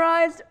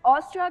mesmerized,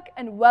 awestruck,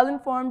 and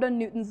well-informed on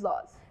Newton's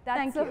laws.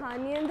 That's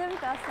Suhani and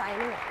Divita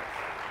signing out.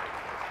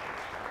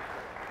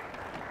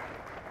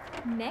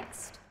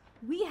 Next,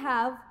 we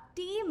have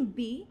Team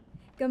B,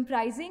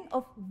 comprising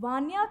of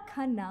Vanya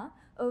Khanna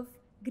of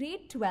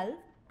grade 12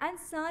 and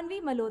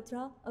Sanvi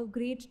Malhotra of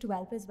grade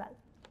 12 as well.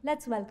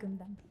 Let's welcome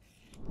them.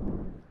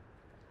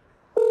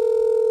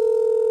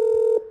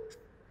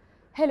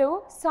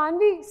 Hello,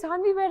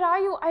 Sanvi, where are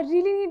you? I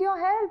really need your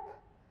help.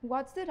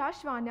 What's the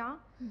rush, Vanya?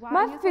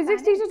 My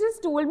physics teacher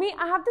just told me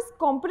I have this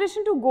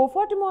competition to go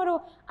for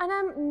tomorrow and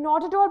I'm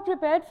not at all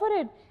prepared for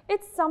it.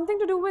 It's something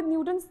to do with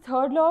Newton's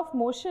third law of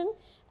motion.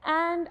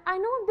 And I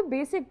know the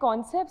basic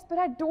concepts, but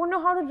I don't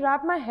know how to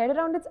wrap my head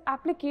around its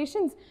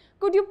applications.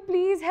 Could you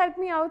please help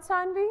me out,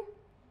 Sanvi?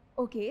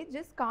 Okay,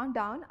 just calm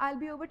down. I'll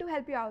be able to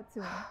help you out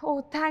soon.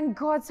 Oh, thank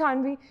God,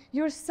 Sanvi.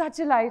 You're such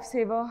a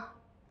lifesaver.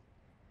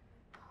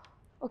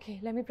 Okay,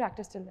 let me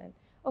practice till then.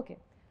 Okay,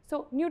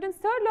 so Newton's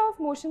third law of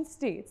motion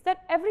states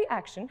that every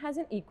action has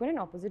an equal and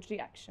opposite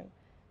reaction.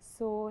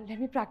 So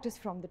let me practice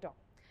from the top.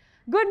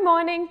 Good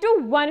morning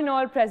to one and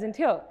all present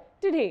here.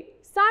 Today,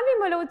 Sanvi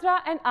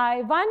Malhotra and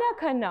I, Vanya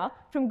Khanna,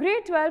 from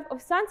grade 12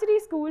 of Suncity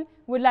School,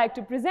 would like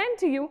to present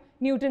to you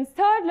Newton's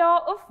third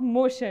law of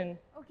motion.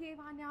 Okay,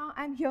 Vanya,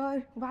 I'm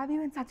here. Why were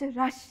you in such a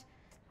rush?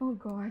 Oh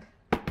God.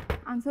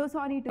 I'm so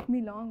sorry it took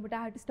me long, but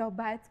I had to stop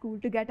by at school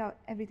to get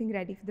everything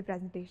ready for the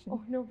presentation.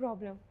 Oh, no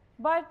problem.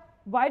 But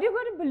why do you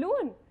got a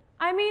balloon?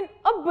 I mean,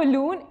 a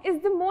balloon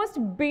is the most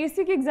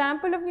basic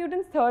example of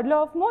Newton's third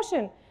law of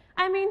motion.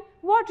 I mean,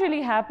 what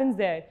really happens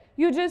there?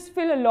 You just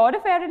fill a lot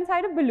of air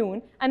inside a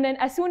balloon, and then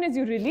as soon as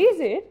you release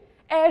it,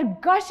 air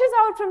gushes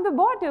out from the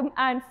bottom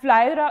and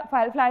flies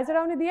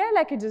around in the air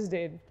like it just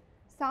did.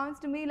 Sounds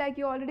to me like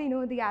you already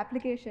know the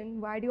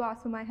application. Why do you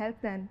ask for my help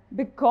then?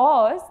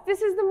 Because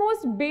this is the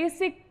most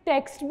basic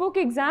textbook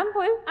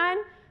example and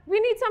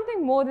we need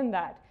something more than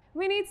that.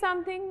 We need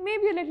something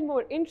maybe a little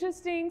more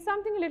interesting,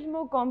 something a little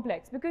more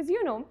complex, because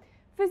you know,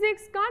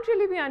 physics can't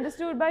really be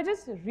understood by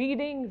just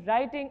reading,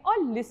 writing,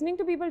 or listening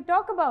to people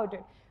talk about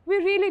it. We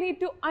really need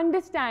to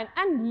understand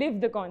and live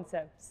the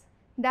concepts.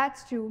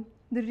 That's true.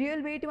 The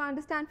real way to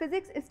understand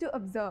physics is to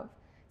observe.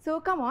 So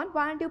come on,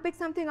 why don't you pick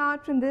something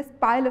out from this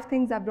pile of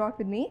things I brought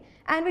with me,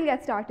 and we'll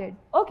get started.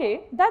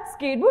 Okay, that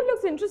skateboard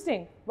looks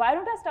interesting. Why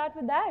don't I start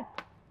with that?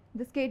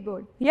 The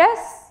skateboard.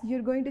 Yes.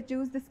 You're going to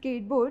choose the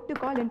skateboard to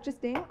call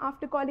interesting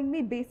after calling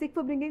me basic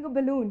for bringing a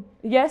balloon.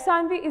 Yes,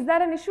 Sanvi, is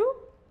that an issue?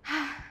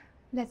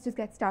 Let's just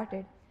get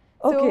started.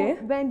 Okay.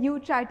 So when you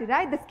try to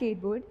ride the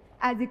skateboard,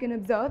 as you can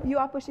observe, you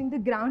are pushing the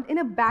ground in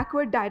a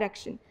backward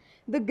direction.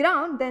 The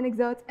ground then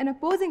exerts an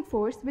opposing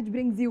force which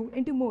brings you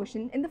into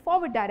motion in the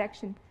forward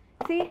direction.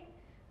 See,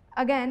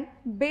 again,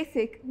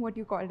 basic, what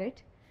you called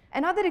it.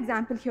 Another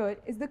example here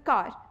is the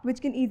car,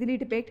 which can easily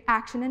depict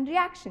action and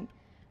reaction.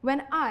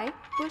 When I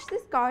push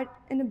this car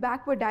in a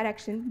backward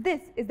direction,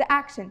 this is the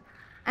action.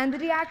 And the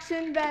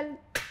reaction, well,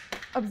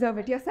 observe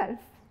it yourself.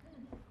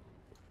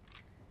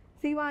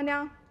 See,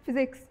 Vanya,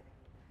 physics,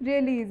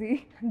 really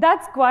easy.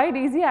 That's quite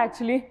easy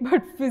actually,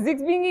 but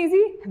physics being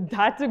easy,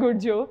 that's a good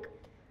joke.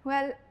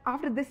 Well,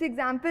 after this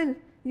example,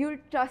 you'll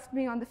trust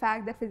me on the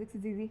fact that physics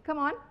is easy. Come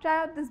on,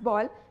 try out this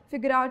ball,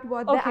 figure out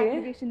what the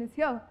application is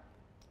here.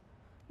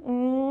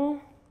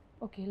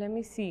 Okay, let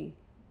me see.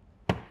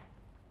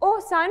 Oh,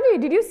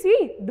 Sanvi, did you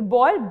see? The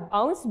ball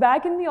bounced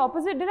back in the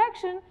opposite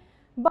direction,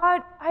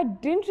 but I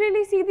didn't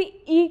really see the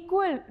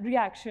equal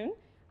reaction.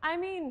 I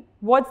mean,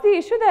 what's the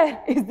issue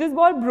there? Is this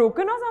ball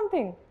broken or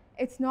something?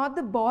 It's not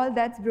the ball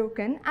that's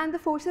broken, and the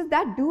forces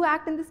that do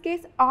act in this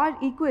case are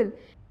equal.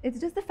 It's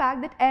just the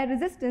fact that air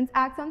resistance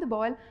acts on the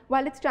ball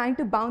while it's trying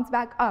to bounce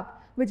back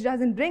up, which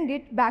doesn't bring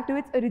it back to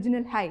its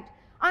original height.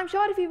 I'm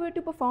sure if you were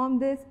to perform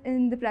this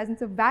in the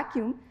presence of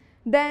vacuum,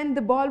 then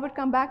the ball would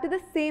come back to the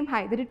same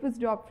height that it was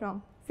dropped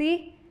from.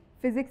 See,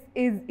 physics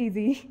is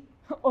easy.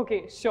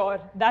 Okay, sure.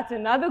 That's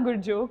another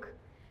good joke.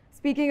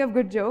 Speaking of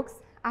good jokes,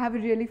 I have a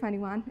really funny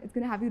one. It's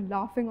going to have you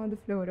laughing on the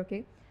floor,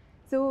 okay?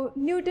 So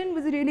Newton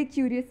was a really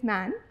curious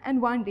man,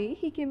 and one day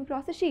he came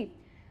across a sheep.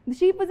 The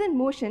sheep was in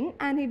motion,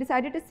 and he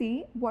decided to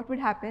see what would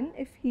happen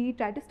if he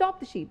tried to stop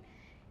the sheep.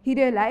 He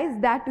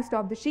realized that to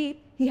stop the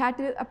sheep, he had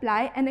to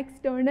apply an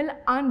external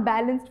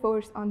unbalanced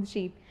force on the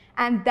sheep.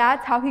 And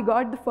that's how he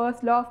got the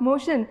first law of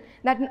motion,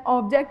 that an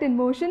object in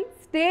motion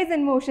stays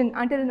in motion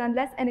until and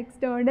unless an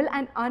external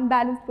and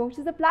unbalanced force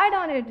is applied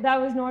on it.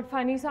 That was not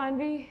funny,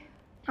 Sanvi.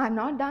 I'm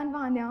not done,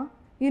 Vanya.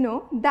 You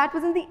know, that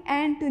wasn't the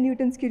end to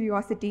Newton's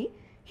curiosity.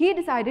 He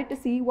decided to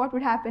see what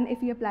would happen if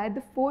he applied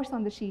the force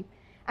on the sheep.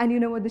 And you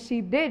know what the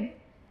sheep did?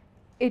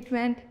 It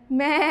went,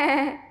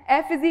 meh,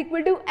 F is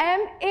equal to ma.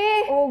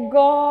 Oh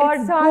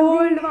God, it's Sanvi.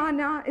 gold,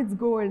 Vanya, it's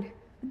gold.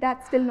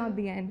 That's still not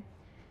the end.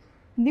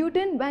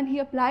 Newton, when he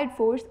applied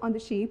force on the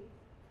sheep,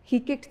 he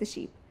kicked the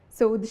sheep.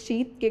 So the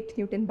sheep kicked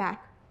Newton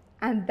back.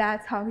 And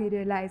that's how he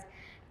realized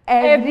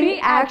every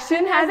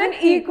action has an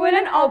equal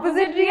and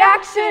opposite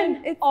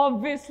reaction. It's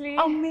obviously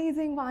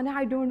amazing, Vanya.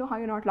 I don't know how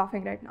you're not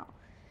laughing right now.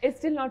 It's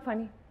still not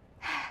funny.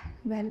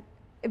 Well,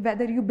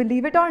 whether you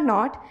believe it or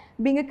not,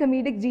 being a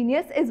comedic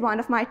genius is one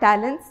of my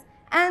talents.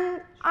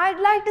 And I'd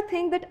like to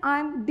think that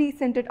I'm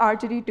decent at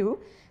archery too.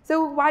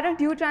 So why don't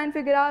you try and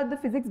figure out the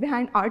physics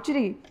behind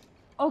archery?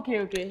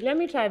 Okay, let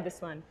me try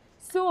this one.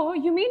 So,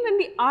 you mean when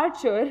the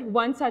archer,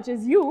 one such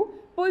as you,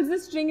 pulls the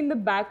string in the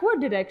backward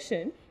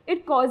direction,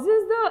 it causes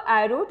the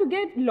arrow to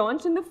get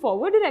launched in the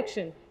forward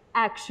direction.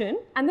 Action,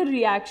 and the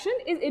reaction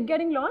is it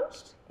getting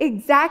launched?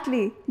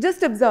 Exactly.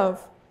 Just observe.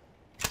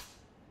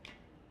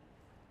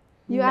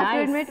 You have to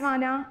Nice. admit,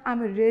 Vanya,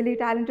 I'm a really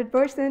talented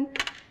person.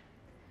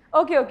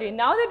 Okay,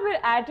 now that we're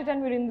at it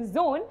and we're in the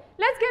zone,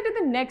 let's get to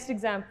the next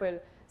example.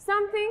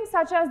 Something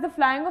such as the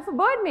flying of a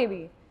bird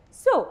maybe.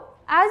 So,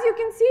 as you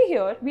can see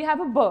here, we have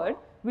a bird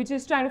which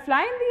is trying to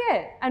fly in the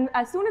air, and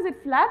as soon as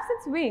it flaps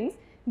its wings,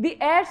 the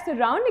air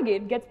surrounding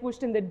it gets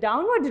pushed in the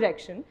downward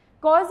direction,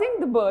 causing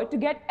the bird to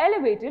get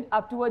elevated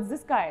up towards the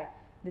sky.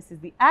 This is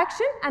the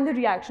action, and the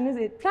reaction is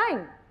it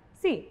flying.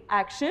 See,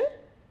 action,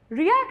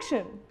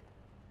 reaction.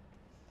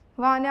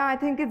 Vanya, I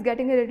think it's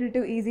getting a little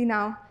too easy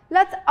now.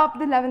 Let's up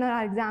the level on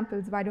our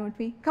examples, why don't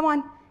we? Come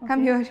on,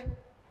 come here.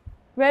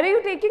 Where are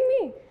you taking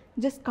me?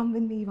 Just come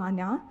with me,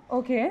 Vanya.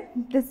 Okay.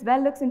 This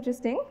well looks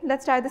interesting.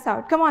 Let's try this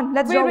out. Come on,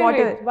 let's draw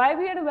water. Wait. Why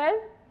we at a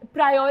well?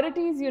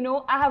 Priorities, you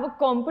know, I have a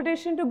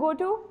competition to go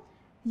to.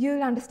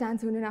 You'll understand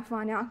soon enough,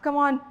 Vanya. Come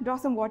on, draw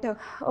some water.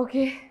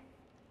 Okay.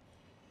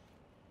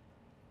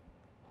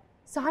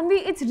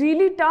 Sanvi, it's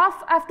really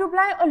tough. I have to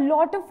apply a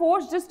lot of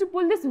force just to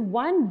pull this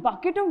one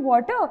bucket of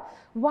water.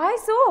 Why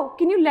so?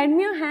 Can you lend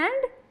me a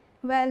hand?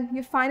 Well,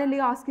 you're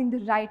finally asking the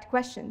right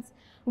questions.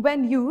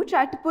 When you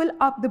try to pull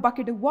up the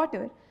bucket of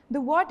water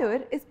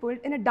is pulled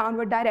in a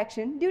downward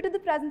direction due to the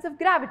presence of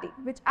gravity,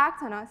 which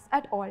acts on us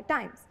at all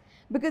times.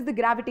 Because the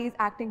gravity is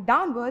acting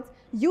downwards,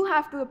 you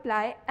have to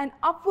apply an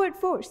upward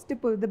force to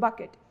pull the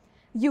bucket.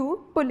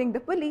 You pulling the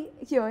pulley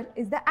here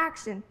is the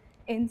action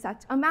in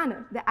such a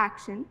manner, the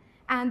action,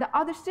 and the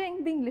other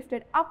string being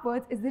lifted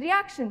upwards is the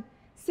reaction.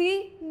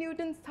 See,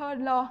 Newton's third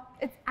law,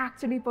 it's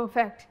actually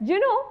perfect. You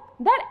know,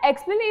 that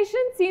explanation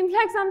seems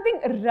like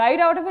something right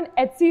out of an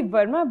H.C.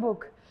 Verma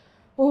book.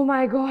 Oh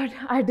my God,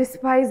 I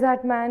despise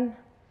that man.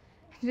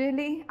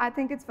 Really? I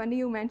think it's funny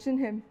you mention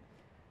him.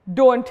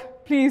 Don't,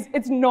 please,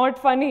 it's not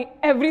funny.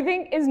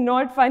 Everything is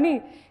not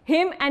funny.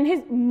 Him and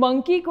his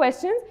monkey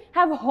questions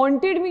have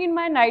haunted me in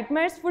my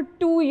nightmares for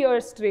 2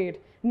 years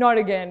straight. Not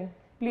again,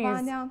 please.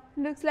 Vanya,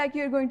 looks like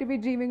you're going to be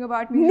dreaming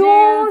about me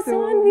No, real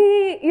soon.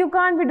 Sanvi, you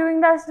can't be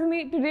doing that to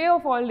me today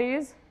of all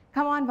days.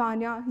 Come on,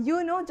 Vanya.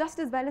 You know just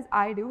as well as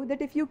I do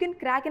that if you can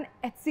crack an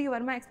H.C.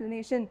 Verma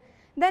explanation,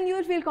 then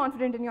you'll feel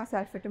confident in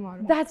yourself for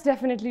tomorrow. That's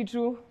definitely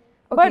true.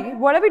 Okay. But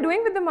what are we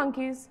doing with the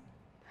monkeys?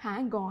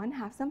 Hang on,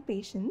 have some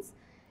patience.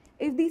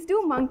 If these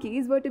two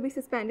monkeys were to be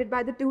suspended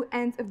by the two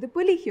ends of the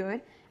pulley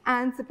here,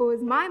 and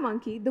suppose my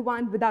monkey, the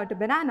one without a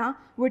banana,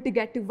 were to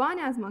get to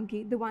Vanya's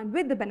monkey, the one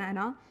with the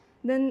banana,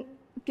 then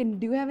do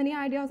you have any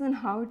ideas on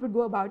how it would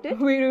go about it?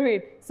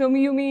 Wait. So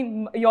you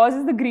mean yours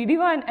is the greedy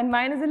one and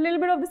mine is a little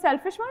bit of the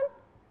selfish one?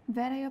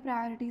 Where are your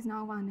priorities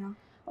now, Vanya?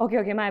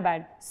 Okay, my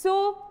bad.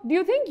 So, do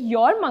you think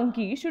your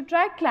monkey should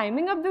try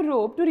climbing up the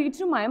rope to reach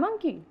to my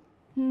monkey?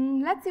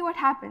 Let's see what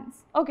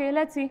happens. Okay,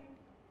 let's see.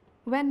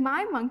 When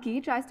my monkey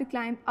tries to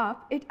climb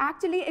up, it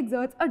actually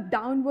exerts a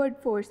downward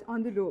force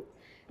on the rope.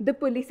 The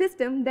pulley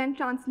system then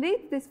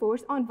translates this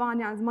force on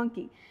Vanya's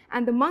monkey,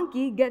 and the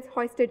monkey gets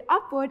hoisted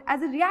upward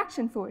as a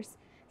reaction force.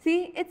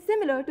 See, it's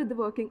similar to the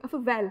working of a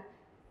well.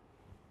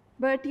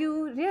 But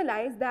you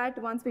realize that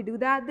once we do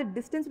that, the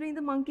distance between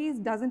the monkeys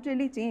doesn't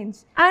really change.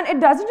 And it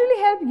doesn't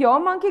really help your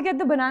monkey get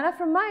the banana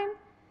from mine.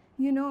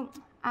 You know,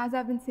 as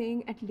I've been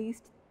saying at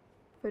least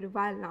for a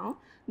while now,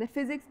 that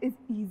physics is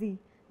easy.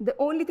 The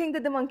only thing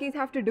that the monkeys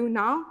have to do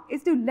now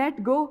is to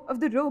let go of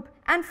the rope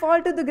and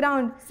fall to the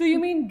ground. So you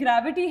mean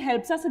gravity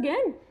helps us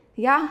again?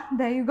 Yeah,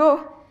 there you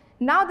go.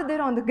 Now that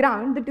they're on the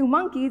ground, the two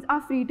monkeys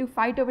are free to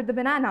fight over the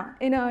banana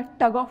in a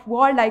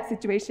tug-of-war-like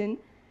situation.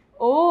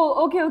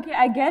 Oh, okay,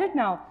 I get it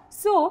now.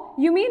 So,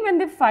 you mean when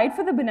they fight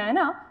for the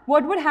banana,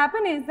 what would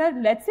happen is that,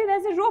 let's say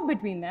there's a rope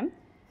between them,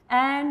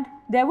 and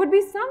there would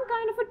be some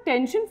kind of a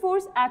tension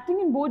force acting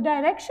in both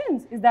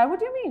directions. Is that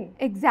what you mean?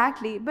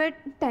 Exactly, but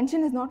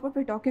tension is not what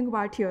we're talking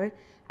about here.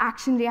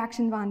 Action,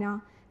 reaction,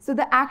 Vanya. So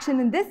the action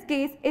in this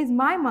case is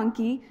my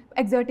monkey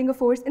exerting a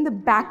force in the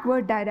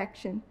backward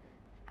direction.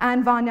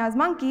 And Vanya's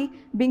monkey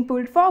being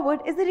pulled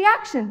forward is the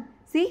reaction.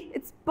 See,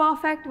 it's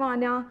perfect,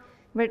 Vanya.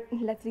 But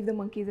let's leave the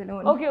monkeys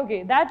alone.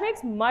 Okay, that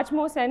makes much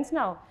more sense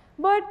now.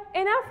 But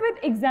enough with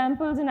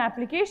examples and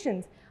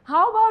applications.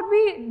 How about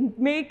we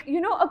make,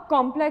 a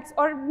complex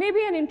or maybe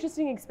an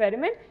interesting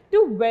experiment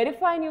to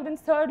verify Newton's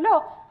third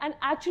law and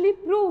actually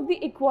prove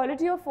the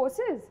equality of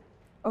forces?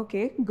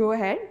 Okay, go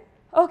ahead.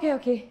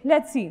 Okay,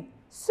 let's see.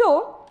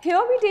 So,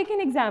 here we take an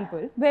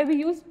example where we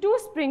use two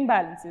spring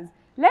balances.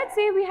 Let's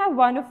say we have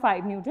one of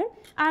 5 Newton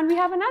and we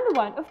have another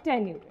one of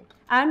 10 Newton.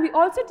 And we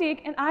also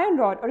take an iron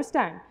rod or a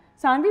stand.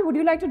 Sanvi, would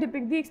you like to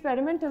depict the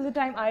experiment till the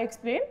time I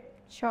explain?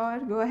 Sure,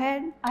 go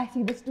ahead. I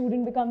see the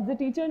student becomes the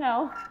teacher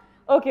now.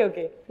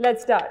 Okay,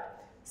 let's start.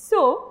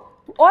 So,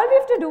 all we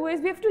have to do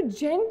is we have to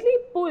gently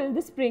pull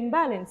the spring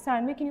balance.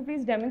 Sanvi, can you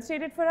please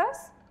demonstrate it for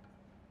us?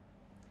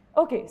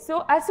 Okay,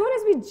 so as soon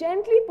as we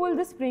gently pull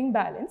the spring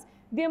balance,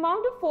 the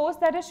amount of force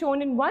that is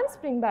shown in one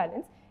spring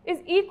balance is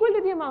equal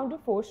to the amount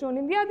of force shown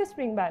in the other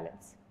spring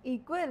balance.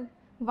 Equal?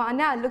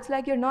 Vanya, looks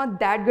like you're not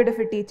that good of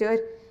a teacher.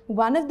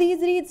 One of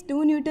these reads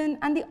 2 Newton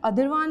and the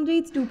other one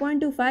reads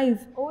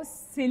 2.25. Oh,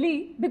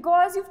 silly.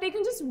 Because you've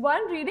taken just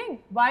one reading.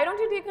 Why don't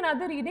you take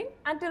another reading?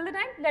 Until the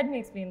time, let me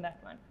explain that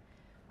one.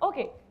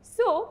 Okay,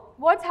 so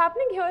what's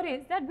happening here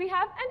is that we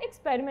have an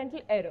experimental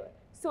error.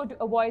 So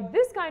to avoid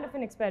this kind of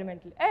an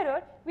experimental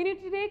error, we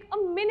need to take a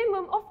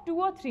minimum of 2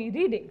 or 3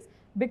 readings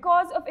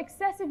because of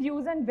excessive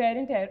use and wear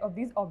and tear of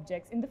these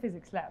objects in the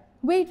physics lab.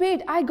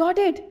 Wait, I got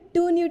it.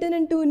 2 Newton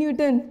and 2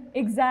 Newton.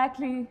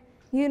 Exactly.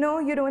 You know,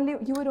 you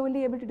were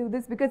only able to do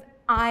this because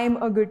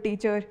I'm a good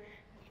teacher.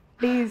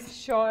 Please.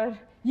 Sure.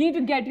 You need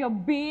to get your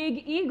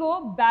big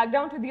ego back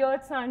down to the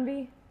earth,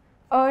 Sanvi.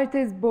 Earth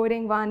is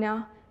boring,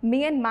 Vanya.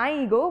 Me and my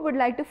ego would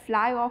like to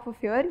fly off of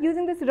here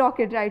using this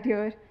rocket right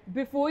here.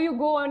 Before you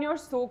go on your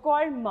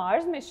so-called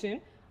Mars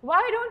mission,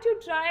 why don't you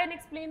try and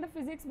explain the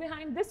physics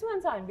behind this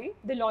one, Sanvi?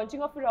 The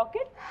launching of a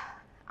rocket?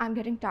 I'm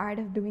getting tired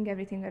of doing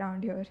everything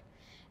around here.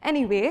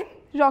 Anyway,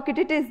 rocket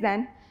it is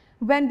then.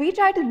 When we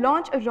try to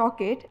launch a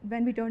rocket,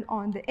 when we turn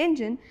on the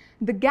engine,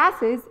 the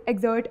gases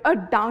exert a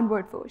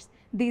downward force.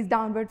 These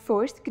downward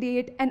force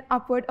create an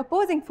upward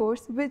opposing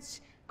force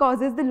which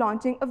causes the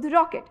launching of the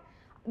rocket.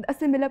 A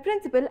similar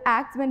principle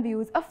acts when we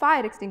use a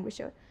fire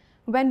extinguisher.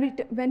 When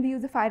we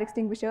use a fire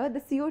extinguisher, the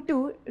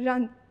CO2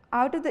 runs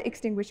out of the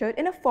extinguisher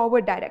in a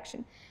forward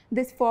direction.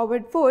 This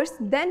forward force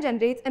then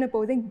generates an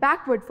opposing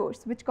backward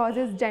force which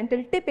causes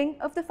gentle tipping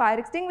of the fire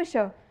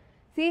extinguisher.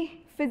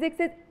 See, physics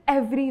is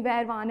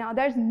everywhere, Vanya.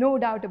 There's no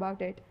doubt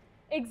about it.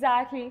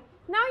 Exactly.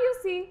 Now you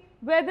see,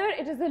 whether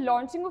it is the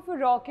launching of a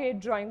rocket,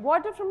 drawing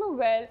water from a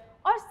well,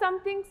 or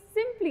something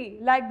simply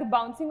like the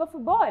bouncing of a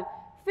ball,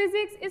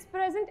 physics is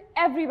present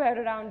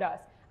everywhere around us.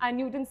 and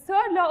Newton's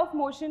third law of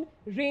motion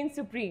reigns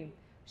supreme,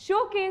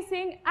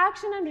 showcasing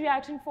action and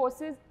reaction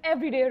forces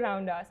every day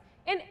around us.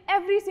 In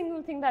every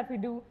single thing that we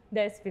do,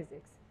 there's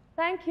physics.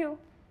 Thank you.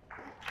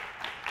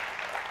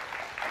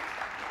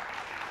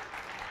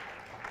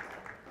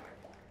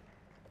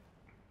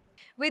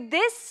 With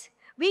this,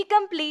 we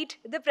complete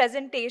the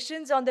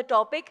presentations on the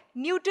topic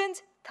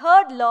Newton's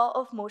third law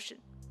of motion.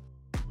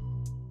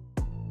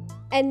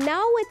 And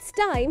now it's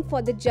time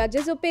for the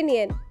judge's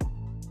opinion.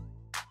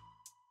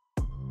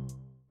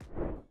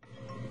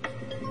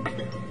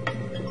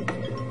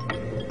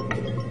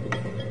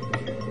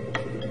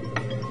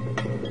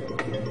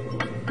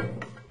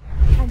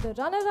 And the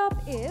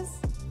runner-up is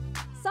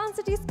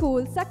Suncity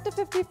School, Sector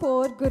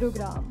 54,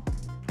 Gurugram.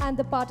 And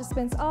the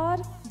participants are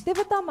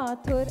Divita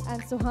Mathur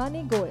and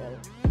Suhani Goyal.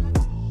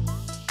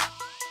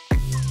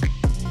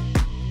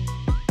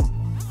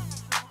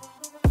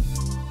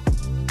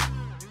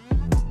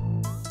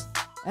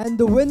 And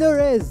the winner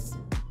is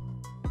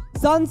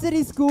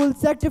Suncity School,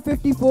 Sector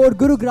 54,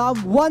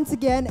 Gurugram once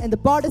again, and the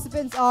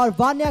participants are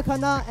Vanya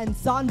Khanna and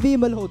Sanvi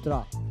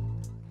Malhotra.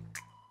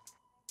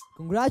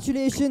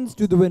 Congratulations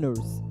to the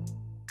winners.